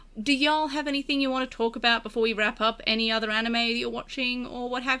week. Do y'all have anything you want to talk about before we wrap up? Any other anime that you're watching or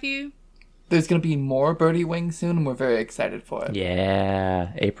what have you? There's going to be more Birdie Wing soon, and we're very excited for it.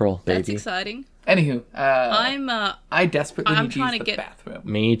 Yeah, April, baby. That's exciting. Anywho, I desperately I'm need trying to use to the get... bathroom.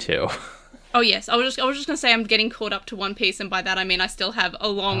 Me too. Oh yes, I was just gonna say I'm getting caught up to One Piece, and by that I mean I still have a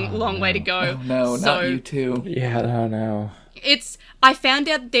long way to go. Oh, no, not you too. Yeah, I don't know. I found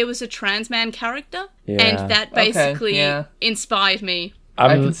out that there was a trans man character, and that basically inspired me.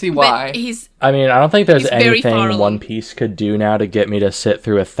 I can see why. I don't think there's anything along. One Piece could do now to get me to sit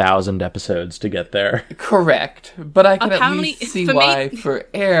through 1,000 episodes to get there. Correct. But I can Apparently, at least see for why me- for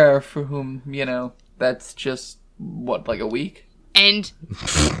Air, for whom, that's just, like a week? And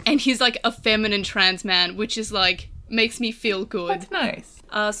he's like a feminine trans man, which is like makes me feel good. That's nice.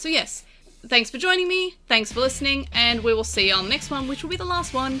 So yes, thanks for joining me, thanks for listening, and we will see you on the next one, which will be the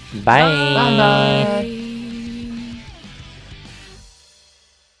last one. Bye. Bye.